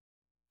hallway.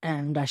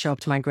 And I show up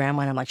to my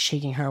grandma and I'm like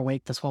shaking her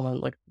awake. This woman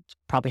like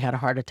probably had a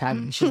heart attack.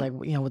 And she's like,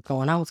 you know, what's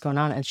going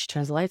on? And she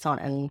turns the lights on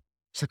and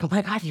she's like, oh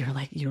my God,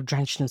 you're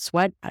drenched in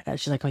sweat.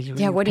 She's like, oh,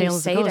 you're what do you pale as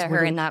a say ghost. to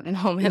her in that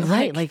moment?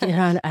 Right. Like, you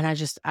know, and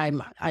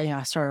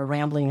I started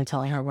rambling and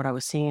telling her what I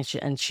was seeing.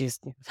 And she's,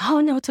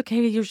 oh no, it's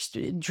okay. You're just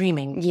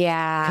dreaming.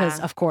 Yeah. Because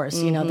of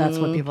course, you know, that's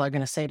what people are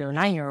going to say to a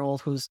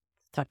 9-year-old who's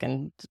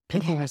fucking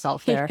picking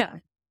herself there. Yeah.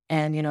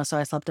 And, you know, so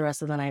I slept the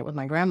rest of the night with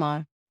my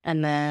grandma.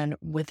 And then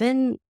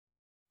within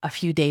a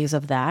few days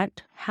of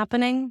that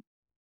happening,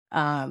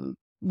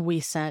 we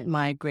sent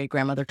my great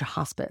grandmother to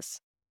hospice.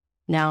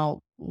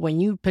 Now, when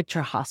you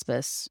picture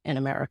hospice in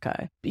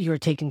America, you're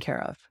taken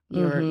care of.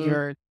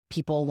 You're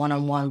people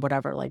one-on-one,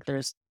 whatever. Like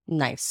there's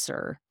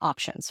nicer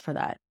options for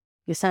that.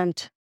 You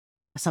sent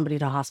somebody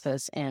to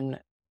hospice in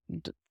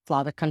a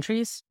lot of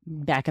countries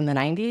back in the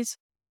 90s.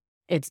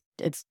 It's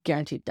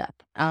guaranteed death.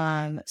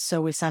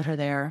 So we sent her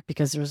there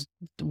because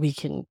we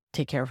can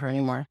take care of her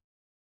anymore.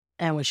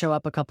 And we show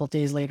up a couple of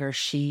days later.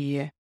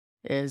 She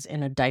is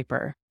in a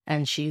diaper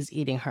and she's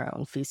eating her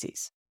own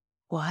feces.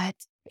 What?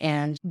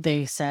 And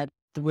they said,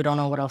 we don't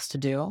know what else to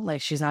do.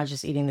 Like, she's not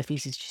just eating the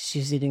feces,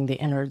 she's eating the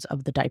innards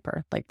of the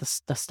diaper, like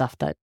the stuff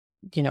that,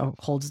 you know,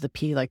 holds the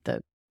pee, like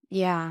the.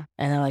 Yeah.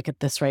 And they're like, at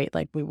this rate,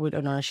 like, we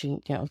don't know,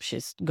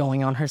 she's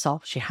going on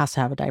herself. She has to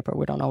have a diaper.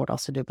 We don't know what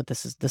else to do, but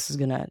this is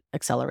going to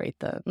accelerate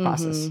the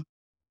process.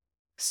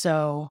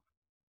 So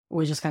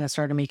we just kind of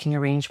started making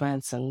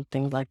arrangements and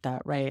things like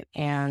that, right?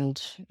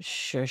 And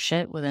sure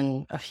shit,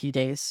 within a few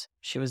days,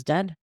 she was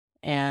dead.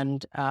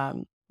 And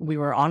we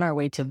were on our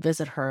way to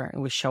visit her,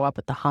 and we show up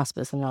at the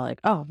hospice, and they're like,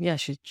 oh, yeah,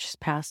 she's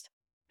passed.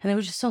 And they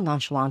were just so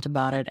nonchalant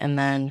about it. And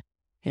then,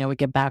 you know, we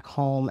get back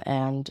home,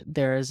 and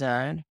there's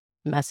a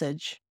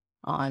message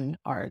on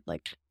our,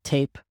 like,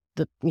 tape,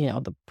 the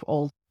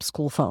old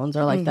school phones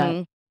are like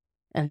that.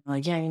 And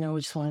like, yeah, you know,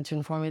 we just wanted to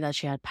inform you that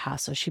she had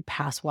passed. So she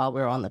passed while we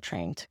were on the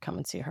train to come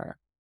and see her.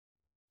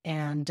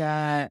 And,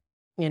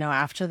 you know,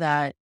 after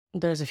that,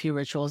 there's a few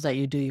rituals that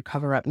you do. You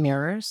cover up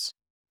mirrors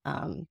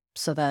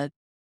so that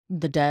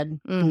the dead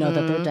know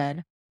that they're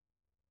dead.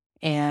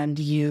 And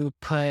you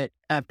put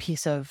a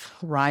piece of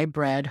rye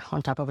bread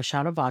on top of a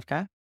shot of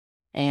vodka.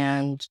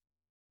 And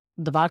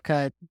the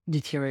vodka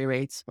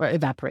deteriorates or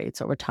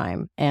evaporates over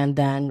time. And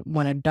then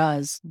when it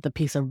does, the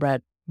piece of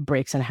bread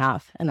breaks in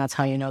half. And that's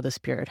how you know the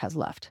spirit has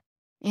left.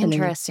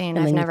 Interesting.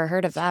 I've never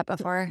heard of that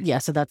before. Yeah,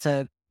 so that's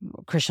a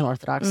Christian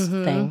Orthodox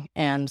thing.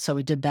 And so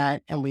we did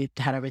that, and we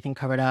had everything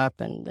covered up,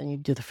 and then you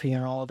do the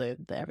funeral, the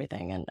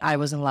everything. And I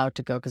wasn't allowed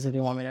to go because they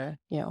didn't want me to,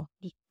 you know,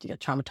 to get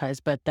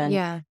traumatized. But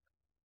then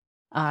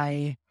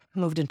I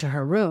moved into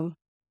her room,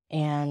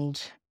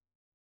 and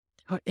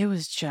it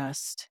was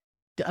just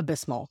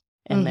abysmal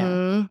in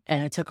there.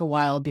 And it took a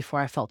while before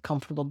I felt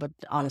comfortable, but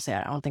honestly,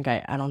 I don't think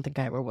I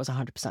ever was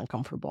 100%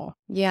 comfortable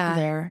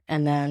there.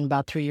 And then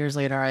about 3 years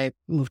later, I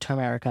moved to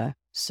America.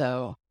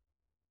 So,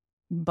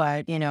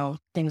 but, you know,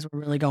 things were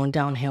really going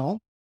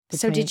downhill.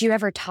 So did you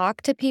ever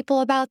talk to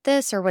people about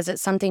this, or was it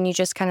something you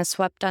just kind of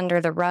swept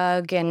under the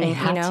rug and, I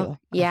had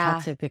Yeah.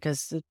 to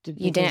because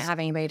You didn't have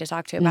anybody to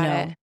talk to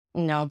about it.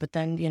 No, but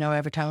then,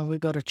 every time we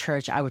go to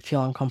church, I would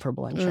feel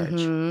uncomfortable in church.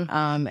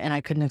 Mm-hmm. And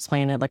I couldn't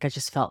explain it. Like, I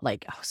just felt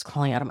like I was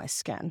crawling out of my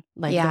skin.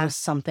 Like, Yeah. there was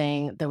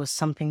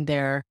something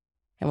there.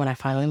 And when I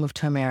finally moved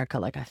to America,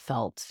 like, I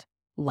felt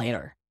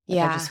lighter. Like,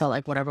 I Yeah. just felt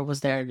like whatever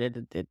was there,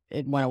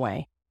 it went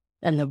away.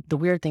 And the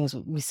weird things,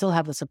 we still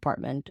have this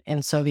apartment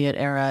in Soviet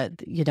era.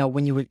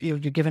 When you're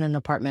given an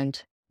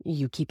apartment,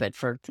 you keep it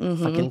for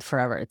Mm-hmm. fucking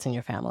forever. It's in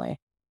your family.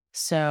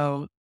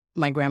 So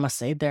my grandma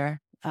stayed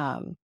there.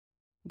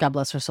 God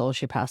bless her soul.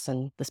 She passed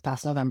in this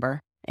past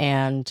November.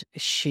 And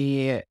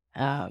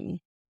then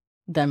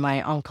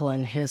my uncle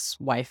and his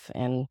wife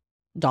and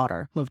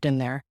daughter moved in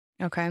there.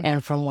 Okay.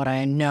 And from what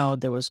I know,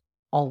 there was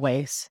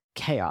always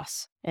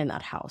chaos in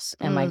that house.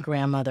 And my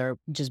grandmother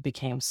just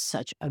became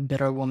such a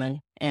bitter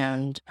woman.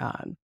 And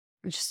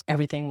just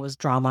everything was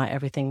drama.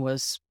 Everything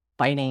was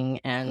fighting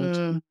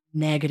and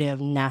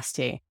negative,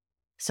 nasty.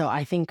 So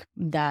I think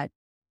that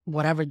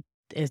whatever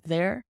is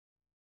there,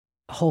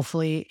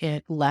 hopefully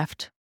it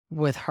left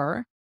with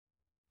her.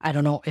 I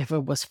don't know if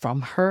it was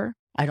from her.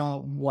 I don't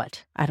know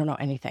what. I don't know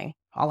anything.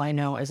 All I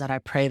know is that I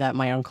pray that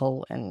my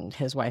uncle and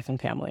his wife and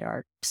family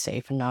are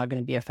safe and not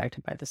going to be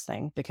affected by this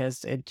thing,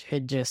 because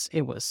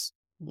it was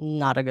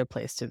not a good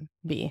place to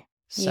be.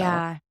 So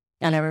Yeah.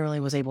 I never really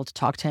was able to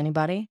talk to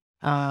anybody.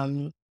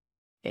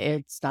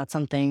 It's not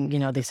something,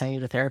 they send you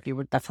to therapy.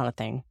 That's not a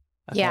thing.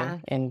 Okay, Yeah.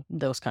 in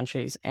those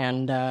countries.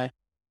 And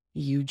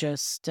you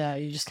just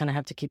kind of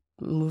have to keep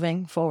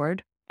moving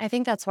forward. I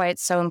think that's why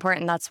it's so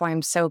important. That's why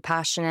I'm so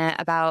passionate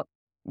about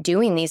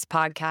doing these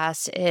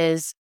podcasts,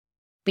 is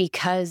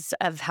because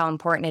of how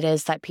important it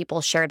is that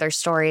people share their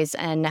stories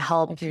and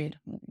help, Agreed.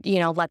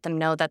 Let them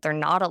know that they're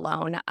not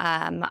alone.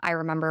 I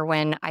remember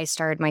when I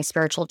started my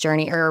spiritual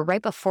journey, or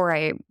right before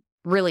I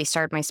really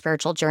started my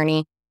spiritual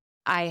journey,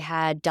 I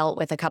had dealt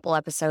with a couple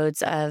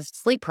episodes of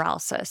sleep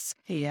paralysis.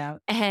 Yeah.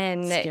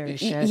 And Scary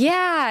shit.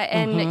 yeah.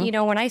 And,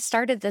 Mhm. when I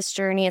started this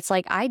journey, it's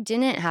like I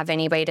didn't have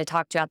anybody to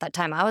talk to at that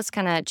time. I was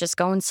kind of just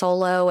going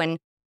solo and,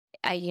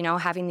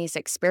 having these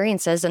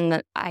experiences.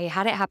 And I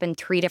had it happen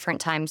 3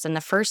 different times. And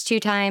the first 2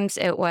 times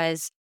it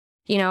was,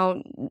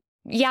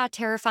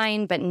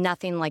 terrifying, but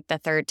nothing like the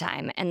third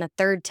time. And the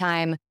third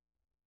time,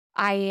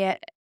 I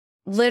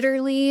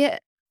literally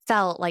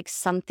felt like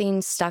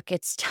something stuck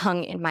its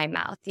tongue in my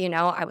mouth.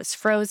 I was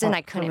frozen.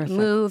 I couldn't Horrific.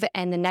 move.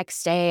 And the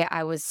next day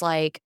I was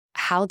like,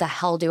 how the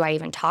hell do I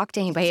even talk to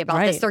anybody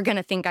about this? Right. They're going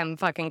to think I'm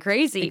fucking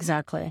crazy.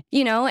 Exactly.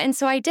 And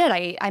so I did.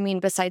 I mean,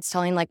 besides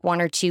telling like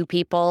 1 or 2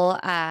 people,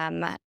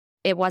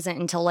 it wasn't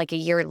until like a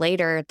year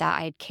later that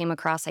I came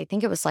across, I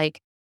think it was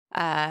like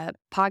a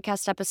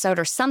podcast episode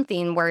or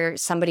something where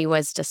somebody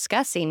was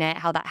discussing it,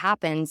 how that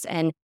happens.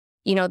 And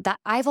that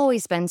I've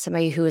always been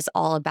somebody who is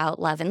all about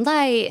love and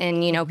light.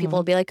 And, people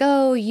will be like,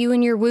 oh, you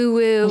and your woo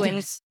woo.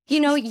 And,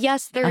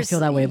 yes, there's. I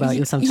feel that way about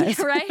you sometimes.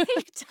 Yeah, right?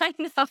 I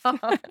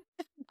know.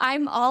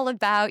 I'm all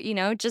about,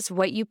 just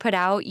what you put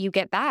out, you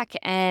get back.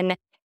 And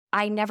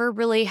I never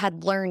really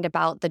had learned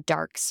about the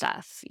dark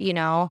stuff,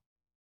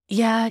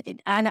 Yeah.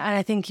 And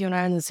I think you and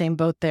I are in the same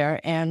boat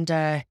there.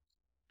 And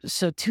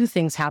so 2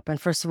 things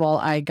happened. First of all,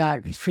 I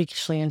got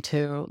freakishly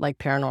into like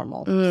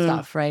paranormal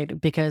stuff,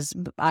 right? Because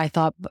I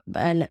thought,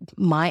 and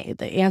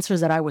the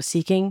answers that I was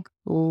seeking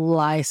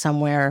lie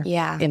somewhere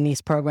in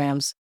these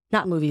programs,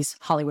 not movies,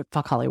 Hollywood,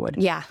 fuck Hollywood.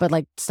 Yeah. But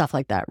like stuff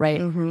like that,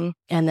 right? Mm-hmm.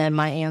 And then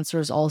my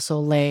answers also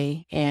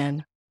lay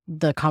in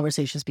the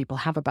conversations people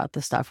have about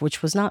this stuff,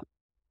 which was not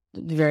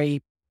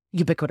very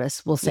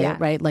ubiquitous, we'll say,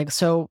 right? Like,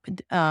 so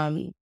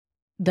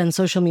then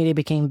social media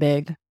became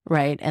big,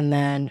 right? And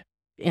then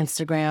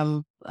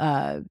Instagram,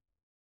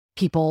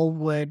 people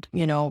would,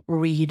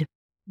 read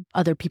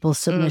other people's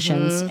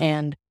submissions,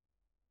 and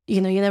you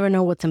never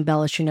know what's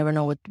embellished, you never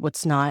know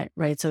what's not,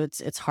 right? So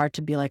it's hard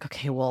to be like,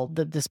 okay, well,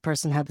 this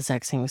person had this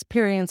exact same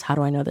experience. How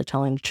do I know they're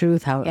telling the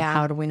truth?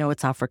 How do we know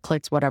it's not for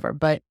clicks, whatever?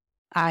 But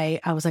I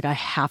was like, I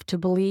have to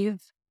believe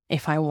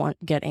if I want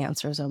to get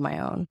answers of my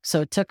own.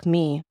 So it took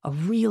me a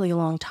really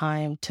long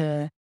time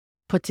to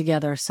put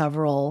together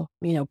several,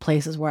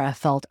 places where I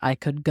felt I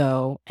could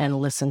go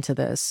and listen to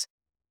this.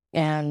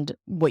 And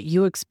what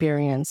you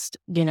experienced,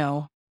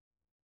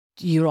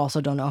 you also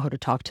don't know who to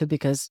talk to,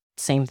 because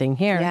same thing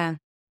here. Yeah.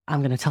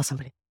 I'm going to tell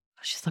somebody,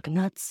 oh, she's looking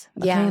nuts.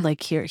 Okay, Yeah.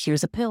 like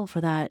here's a pill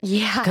for that.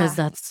 Yeah. Because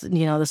that's,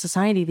 the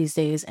society these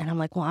days. And I'm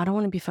like, well, I don't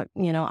want to be,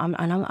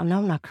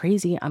 I'm not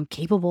crazy. I'm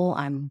capable.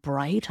 I'm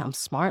bright. I'm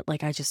smart.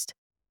 Like, I just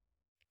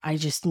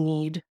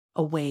need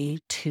a way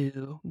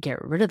to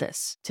get rid of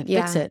this, to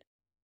fix it.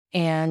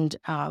 And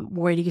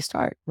where do you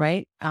start,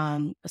 right?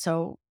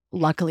 So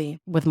luckily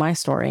with my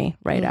story,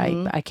 right,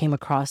 I came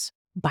across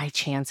by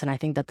chance, and I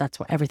think that's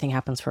what everything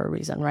happens for a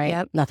reason, right?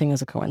 Yep. Nothing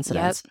is a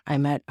coincidence. I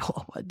met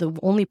the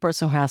only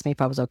person who asked me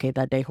if I was okay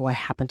that day, who I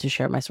happened to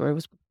share my story,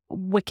 was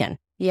Wiccan.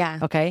 Yeah.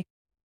 Okay.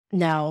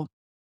 Now,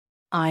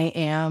 I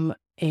am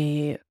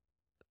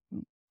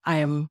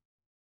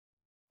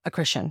a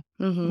Christian,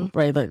 Mm-hmm.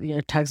 right?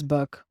 Your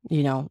textbook,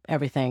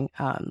 everything.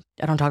 I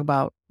don't talk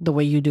about the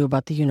way you do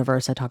about the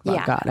universe. I talk about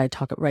Yeah. God. I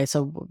talk, right?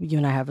 So you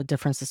and I have a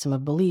different system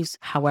of beliefs.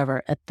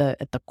 However, at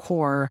the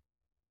core,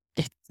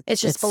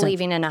 It's just it's sim-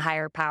 believing in a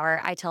higher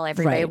power. I tell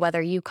everybody, right,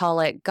 whether you call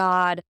it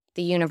God,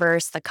 the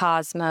universe, the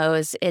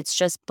cosmos, it's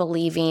just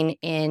believing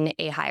in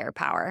a higher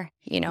power,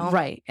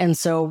 right. And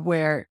so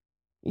where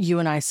you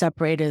and I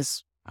separate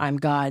is I'm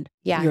God,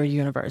 Yeah. you're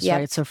universe, Yep.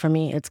 right? So for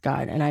me, it's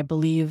God, and I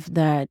believe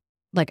that.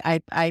 Like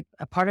a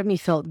part of me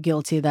felt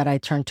guilty that I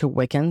turned to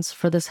Wiccans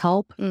for this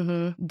help.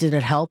 Mm-hmm. Did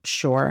it help?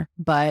 Sure.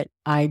 But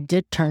I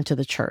did turn to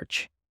the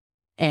church,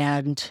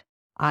 and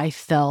I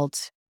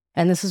felt,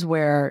 and this is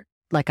where,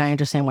 like, I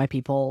understand why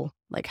people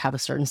like have a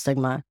certain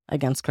stigma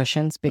against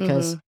Christians,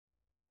 because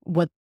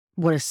what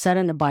is said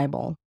in the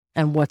Bible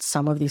and what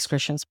some of these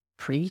Christians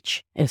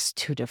preach is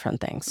two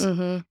different things.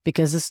 Mm-hmm.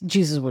 Because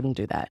Jesus wouldn't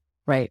do that,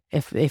 right?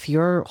 If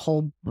your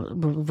whole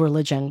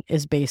religion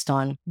is based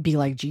on be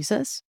like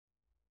Jesus,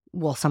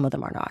 well, some of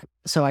them are not.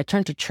 So I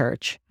turned to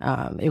church.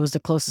 It was the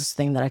closest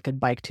thing that I could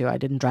bike to. I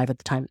didn't drive at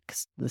the time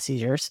because of the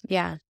seizures.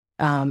 Yeah.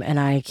 And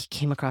I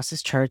came across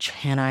this church,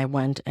 and I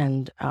went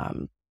and,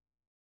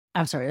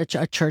 I'm sorry,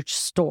 a church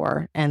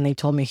store. And they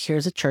told me,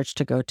 here's a church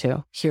to go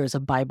to. Here's a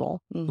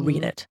Bible.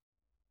 Read it.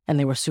 And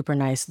they were super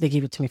nice. They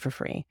gave it to me for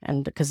free.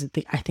 And because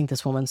I think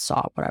this woman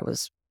saw what I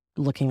was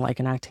looking like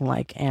and acting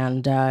like.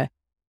 And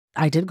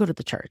I did go to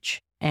the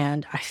church,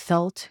 and I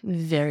felt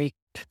very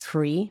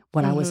free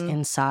when I was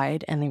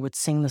inside, and they would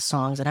sing the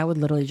songs, and I would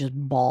literally just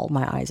bawl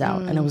my eyes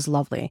out, and it was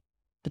lovely.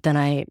 But then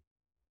I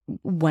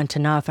went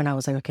enough, and I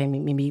was like, okay,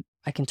 maybe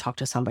I can talk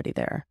to somebody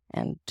there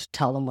and to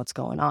tell them what's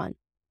going on.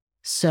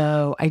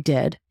 So I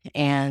did,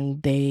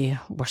 and they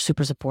were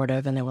super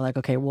supportive, and they were like,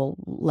 okay, well,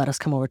 let us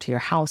come over to your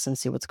house and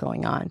see what's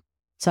going on.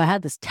 So I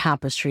had this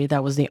tapestry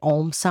that was the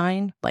Om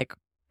sign, like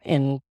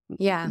in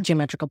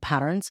geometrical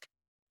patterns.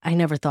 I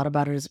never thought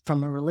about it as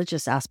from a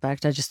religious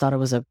aspect. I just thought it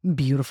was a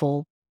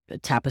beautiful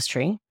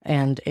tapestry,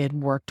 and it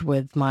worked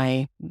with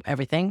my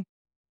everything.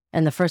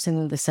 And the first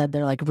thing that they said,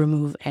 they're like,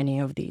 remove any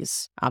of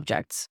these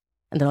objects.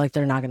 And they're like,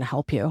 they're not going to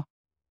help you.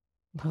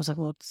 I was like,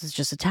 well, this is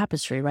just a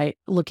tapestry, right?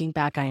 Looking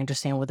back, I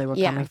understand where they were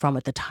coming from.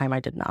 At the time, I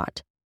did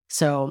not.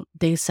 So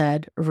they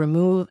said,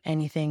 remove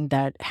anything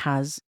that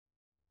has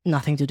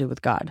nothing to do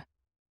with God,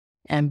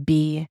 and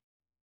be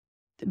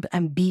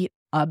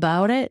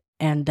about it,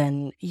 and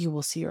then you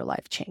will see your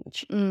life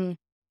change.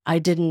 I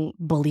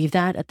didn't believe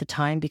that at the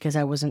time because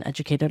I wasn't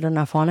educated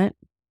enough on it.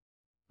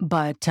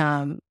 But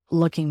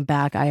looking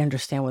back, I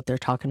understand what they're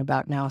talking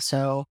about now.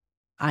 So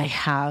I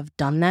have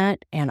done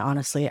that. And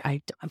honestly,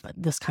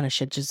 this kind of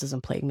shit just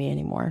doesn't plague me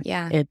anymore.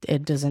 Yeah.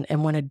 It doesn't.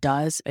 And when it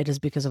does, it is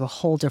because of a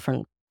whole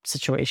different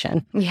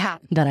situation. Yeah.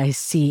 That I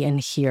see and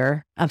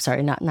hear. I'm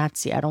sorry, not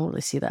see. I don't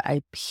really see that.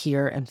 I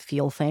hear and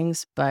feel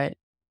things, but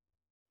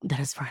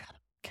that is fine.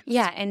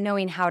 Yeah, and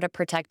knowing how to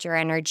protect your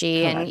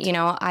energy. Correct.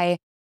 And,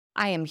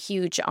 I am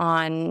huge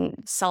on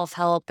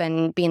self-help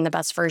and being the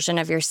best version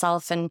of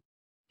yourself. And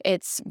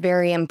it's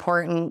very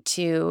important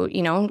to,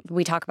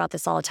 we talk about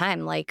this all the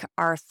time, like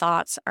our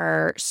thoughts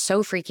are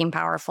so freaking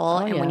powerful.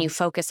 And when you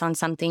focus on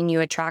something,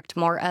 you attract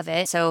more of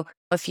it. So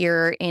if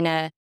you're in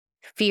a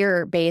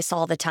fear base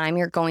all the time,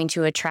 you're going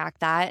to attract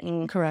that.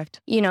 And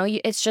correct.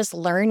 It's just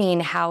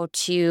learning how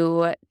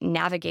to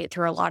navigate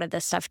through a lot of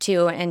this stuff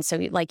too. And so,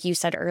 like you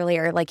said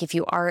earlier, like if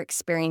you are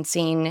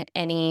experiencing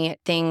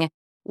anything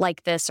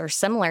like this or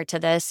similar to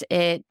this,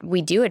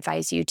 we do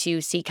advise you to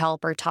seek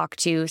help or talk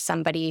to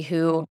somebody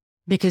who.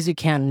 Because you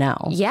can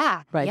now.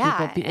 Yeah. Right.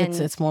 Yeah.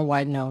 It's more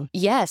wide known.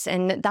 Yes.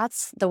 And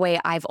that's the way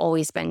I've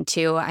always been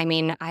too. I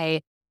mean,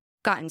 I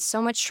got in so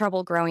much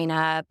trouble growing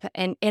up,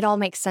 and it all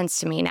makes sense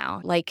to me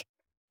now. Like,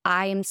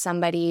 I am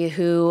somebody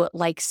who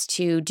likes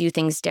to do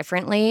things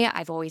differently.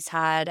 I've always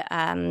had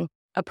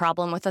a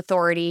problem with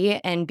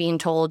authority and being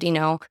told,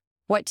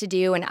 what to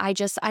do. And I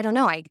don't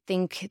know. I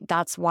think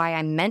that's why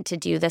I'm meant to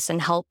do this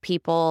and help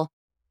people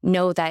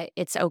know that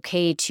it's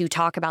okay to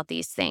talk about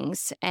these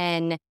things,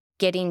 and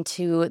getting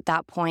to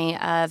that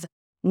point of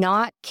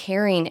not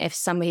caring if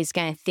somebody's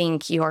going to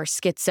think you're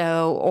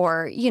schizo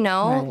or,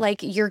 Right.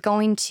 like you're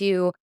going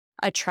to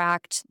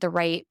attract the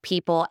right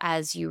people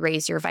as you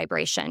raise your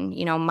vibration.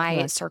 My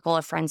Correct. circle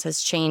of friends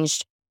has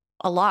changed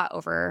a lot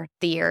over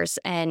the years,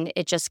 and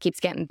it just keeps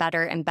getting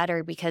better and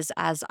better because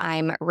as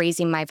I'm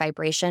raising my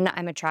vibration,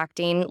 I'm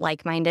attracting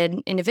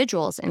like-minded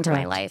individuals into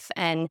my Correct. life.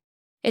 And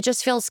it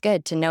just feels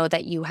good to know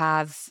that you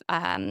have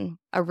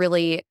a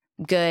really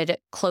good,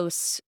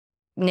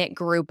 close-knit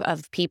group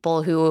of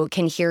people who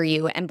can hear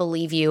you and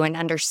believe you and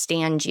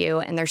understand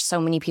you. And there's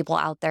so many people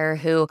out there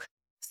who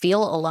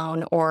feel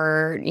alone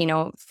or,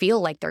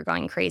 feel like they're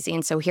going crazy.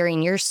 And so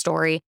hearing your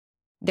story,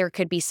 there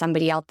could be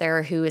somebody out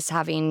there who is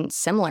having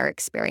similar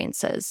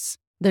experiences.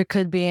 There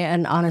could be.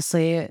 And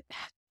honestly,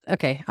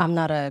 okay, I'm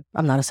not a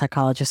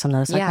psychologist. I'm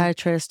not a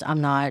psychiatrist. I'm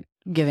not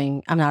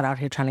out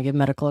here trying to give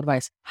medical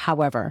advice.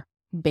 However,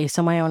 based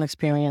on my own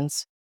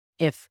experience,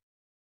 if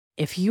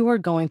you are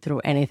going through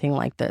anything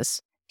like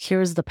this,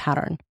 here's the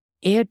pattern.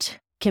 It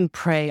can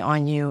prey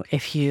on you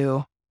if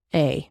you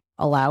A,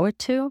 allow it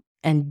to,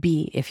 and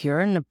B, if you're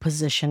in a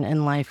position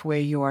in life where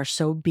you are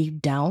so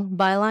beat down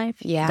by life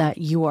that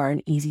you are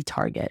an easy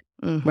target,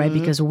 right?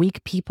 Because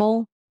weak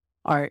people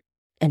are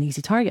an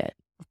easy target,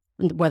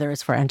 whether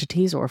it's for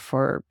entities or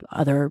for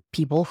other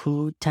people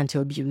who tend to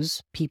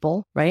abuse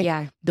people, right?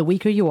 Yeah. The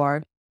weaker you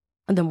are,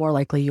 the more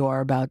likely you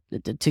are about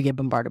to get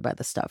bombarded by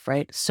this stuff,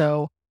 right?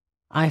 So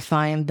I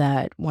find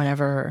that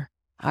whenever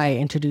I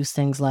introduce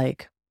things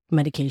like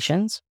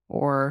medications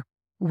or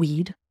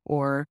weed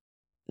or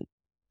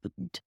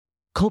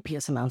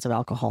copious amounts of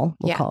alcohol,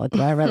 we'll call it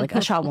that, right? Like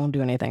a shot won't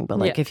do anything, but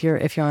like if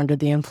you're under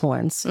the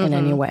influence in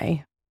any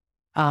way,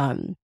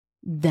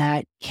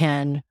 that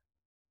can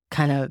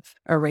kind of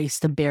erase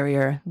the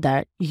barrier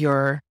that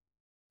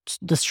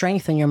the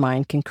strength in your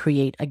mind can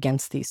create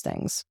against these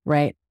things,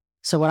 right?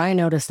 So what I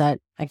noticed that,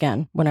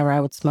 again, whenever I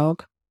would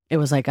smoke, it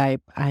was like I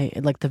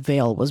like the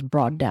veil was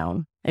brought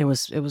down. I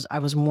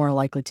was more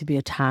likely to be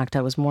attacked.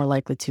 I was more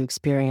likely to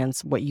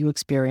experience what you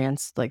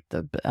experienced, like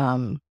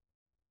the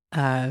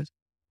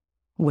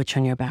witch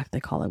on your back, they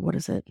call it. What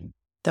is it?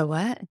 The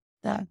what?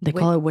 They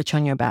call it witch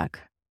on your back.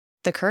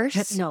 The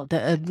curse? No,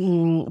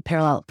 the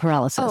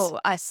paralysis. Oh,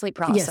 sleep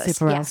paralysis. Yes, sleep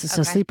paralysis.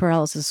 So sleep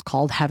paralysis is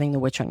called having the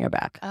witch on your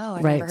back. Oh,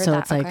 I right. Never heard So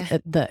that.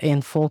 It's like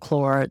in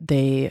folklore,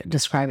 they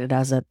describe it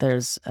as that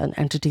there's an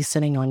entity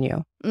sitting on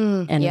you,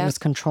 and it is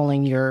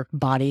controlling your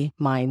body,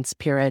 mind,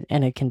 spirit,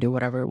 and it can do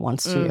whatever it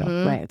wants to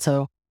you. Right.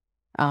 So,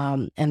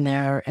 and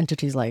there are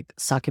entities like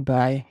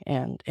succubi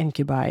and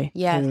incubi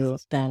who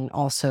then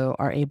also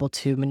are able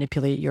to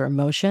manipulate your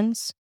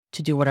emotions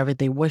to do whatever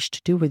they wish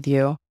to do with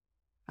you,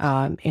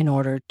 in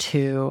order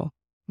to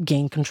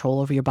gain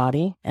control over your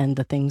body and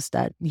the things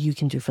that you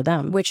can do for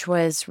them. Which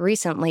was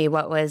recently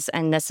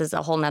and this is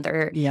a whole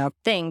nother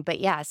thing, but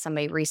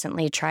somebody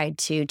recently tried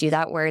to do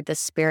that where the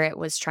spirit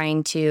was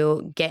trying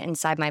to get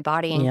inside my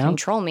body and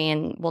control me,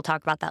 and we'll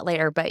talk about that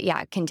later, but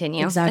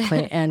continue.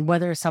 Exactly. And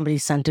whether somebody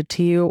sent it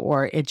to you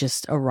or it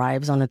just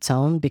arrives on its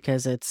own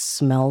because it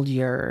smelled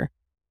your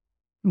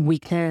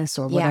weakness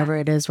or whatever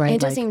it is, right? It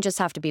doesn't even just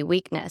have to be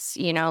weakness,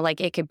 like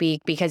it could be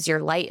because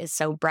your light is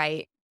so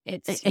bright.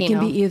 It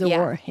can be either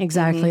or.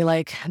 Exactly.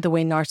 Like the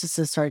way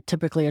narcissists are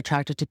typically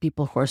attracted to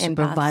people who are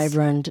super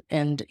vibrant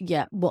and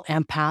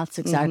empaths,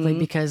 exactly,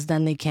 because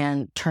then they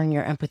can turn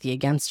your empathy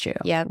against you.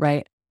 Yeah.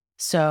 Right.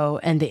 So,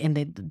 and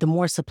the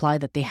more supply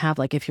that they have,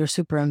 like if you're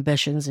super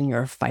ambitious and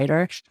you're a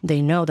fighter,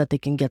 they know that they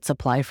can get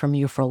supply from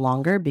you for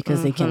longer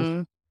because they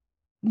can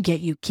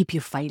keep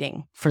you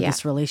fighting for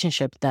this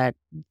relationship that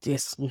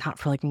is not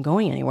freaking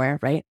going anywhere.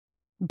 Right.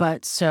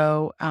 But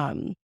so,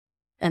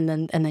 and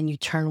then you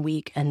turn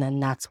weak, and then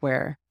that's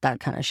where that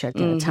kind of shit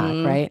can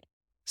attack, right?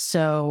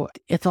 So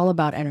it's all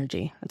about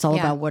energy. It's all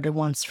about what it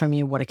wants from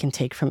you, what it can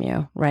take from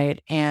you,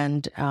 right?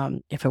 And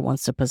if it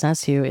wants to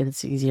possess you,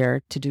 it's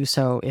easier to do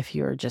so if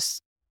you're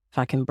just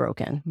fucking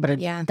broken. But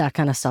that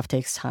kind of stuff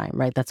takes time,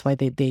 right? That's why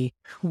they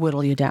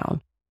whittle you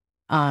down.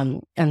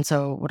 And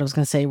so what I was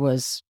going to say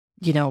was,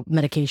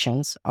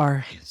 medications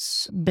are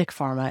big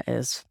pharma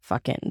is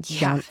fucking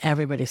down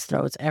everybody's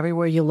throats.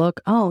 Everywhere you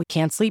look,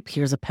 can't sleep,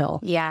 here's a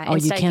pill. Yeah, oh,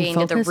 instead you can't of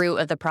getting to the root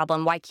of the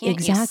problem, why can't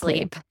you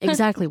sleep?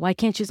 Exactly. Why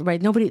can't you?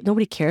 Right.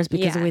 Nobody cares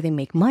because the way they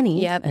make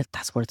money,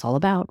 that's what it's all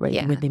about, right?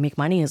 The way they make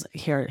money is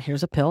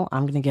here's a pill.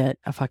 I'm going to get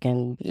a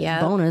fucking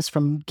bonus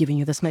from giving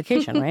you this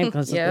medication, right?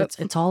 Because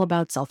it's all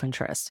about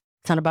self-interest.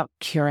 It's not about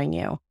curing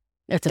you.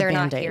 They're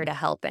not here to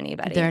help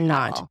anybody. They're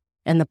not.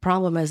 And the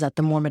problem is that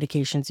the more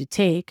medications you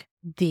take,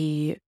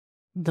 the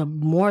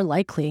more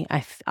likely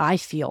I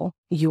feel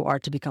you are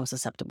to become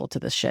susceptible to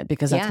this shit,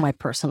 because that's my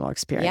personal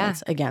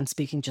experience. Again,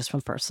 speaking just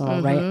from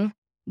personal, right?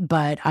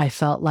 But I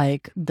felt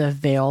like the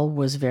veil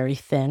was very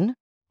thin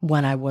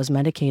when I was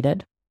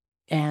medicated,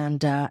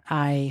 and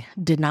I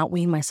did not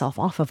wean myself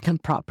off of them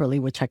properly,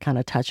 which I kind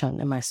of touch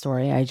on in my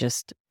story. I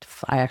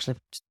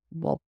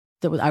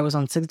was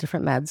on 6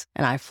 different meds,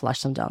 and I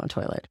flushed them down the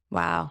toilet.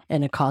 Wow.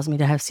 And it caused me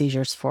to have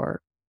seizures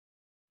for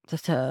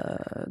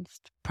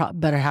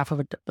better half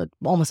of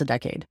almost a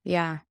decade.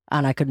 Yeah.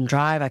 And I couldn't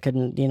drive. I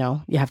couldn't,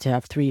 you have to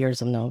have 3 years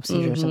of no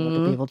seizures in order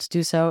to be able to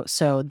do so.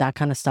 So that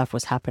kind of stuff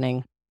was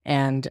happening.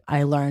 And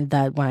I learned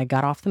that when I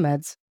got off the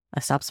meds,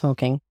 I stopped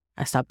smoking.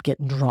 I stopped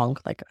getting drunk.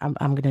 Like I'm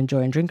going to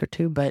enjoy a drink or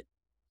two, but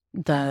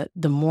the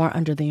more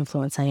under the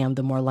influence I am,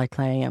 the more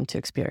likely I am to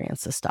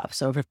experience this stuff.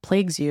 So if it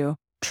plagues you,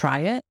 try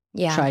it.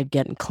 Yeah. Try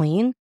getting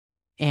clean,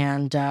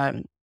 and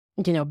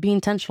be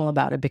intentional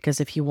about it, because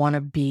if you want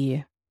to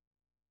be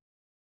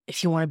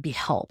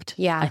helped,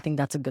 I think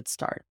that's a good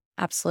start.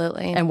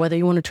 Absolutely. And whether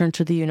you want to turn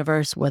to the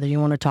universe, whether you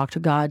want to talk to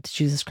God, to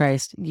Jesus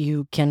Christ,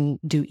 you can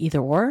do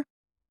either or.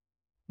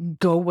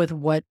 Go with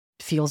what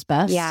feels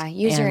best. Yeah,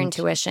 use your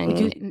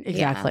intuition.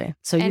 Exactly. Yeah.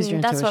 So use your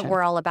intuition. That's what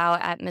we're all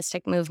about at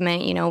Mystic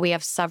Movement. We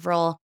have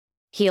several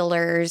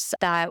healers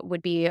that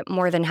would be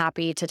more than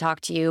happy to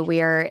talk to you.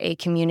 We are a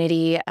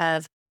community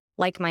of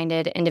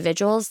like-minded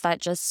individuals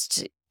that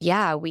just,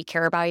 we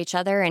care about each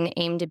other and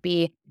aim to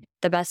be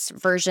the best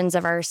versions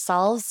of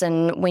ourselves.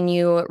 And when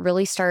you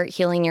really start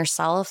healing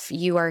yourself,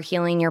 you are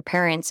healing your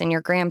parents and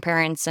your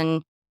grandparents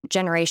and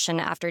generation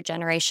after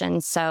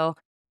generation. So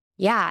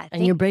yeah.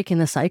 And you're breaking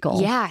the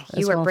cycle. Yeah,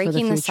 you are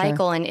breaking the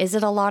cycle. And is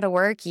it a lot of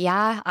work?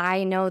 Yeah,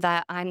 I know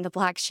that I'm the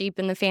black sheep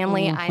in the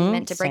family. I'm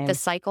meant to break the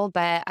cycle,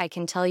 but I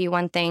can tell you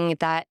one thing,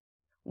 that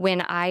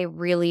when I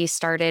really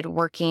started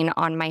working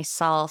on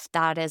myself,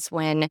 that is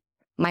when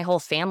my whole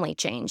family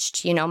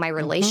changed. You know, my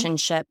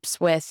relationships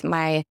with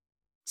my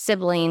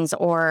siblings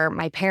or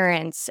my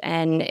parents.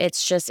 And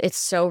it's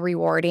so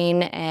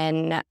rewarding.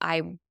 And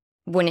I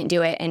wouldn't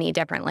do it any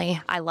differently.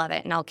 I love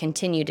it and I'll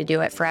continue to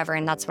do it forever.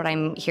 And that's what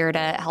I'm here to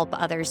help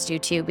others do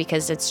too,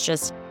 because it's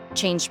just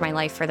changed my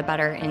life for the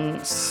better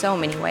in so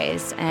many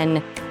ways.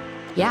 And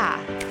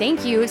yeah,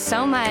 thank you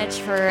so much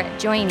for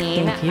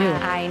joining. Thank you.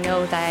 I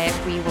know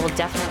that we will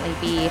definitely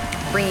be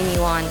bringing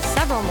you on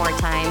several more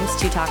times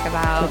to talk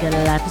about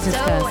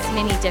so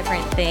many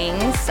different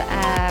things.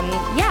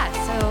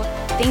 So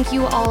thank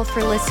you all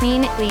for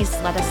listening. Please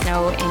let us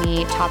know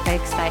any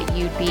topics that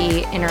you'd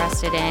be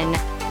interested in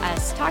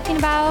us talking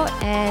about.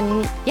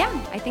 And yeah,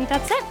 I think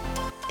that's it.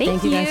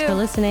 Thank you guys for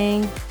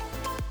listening.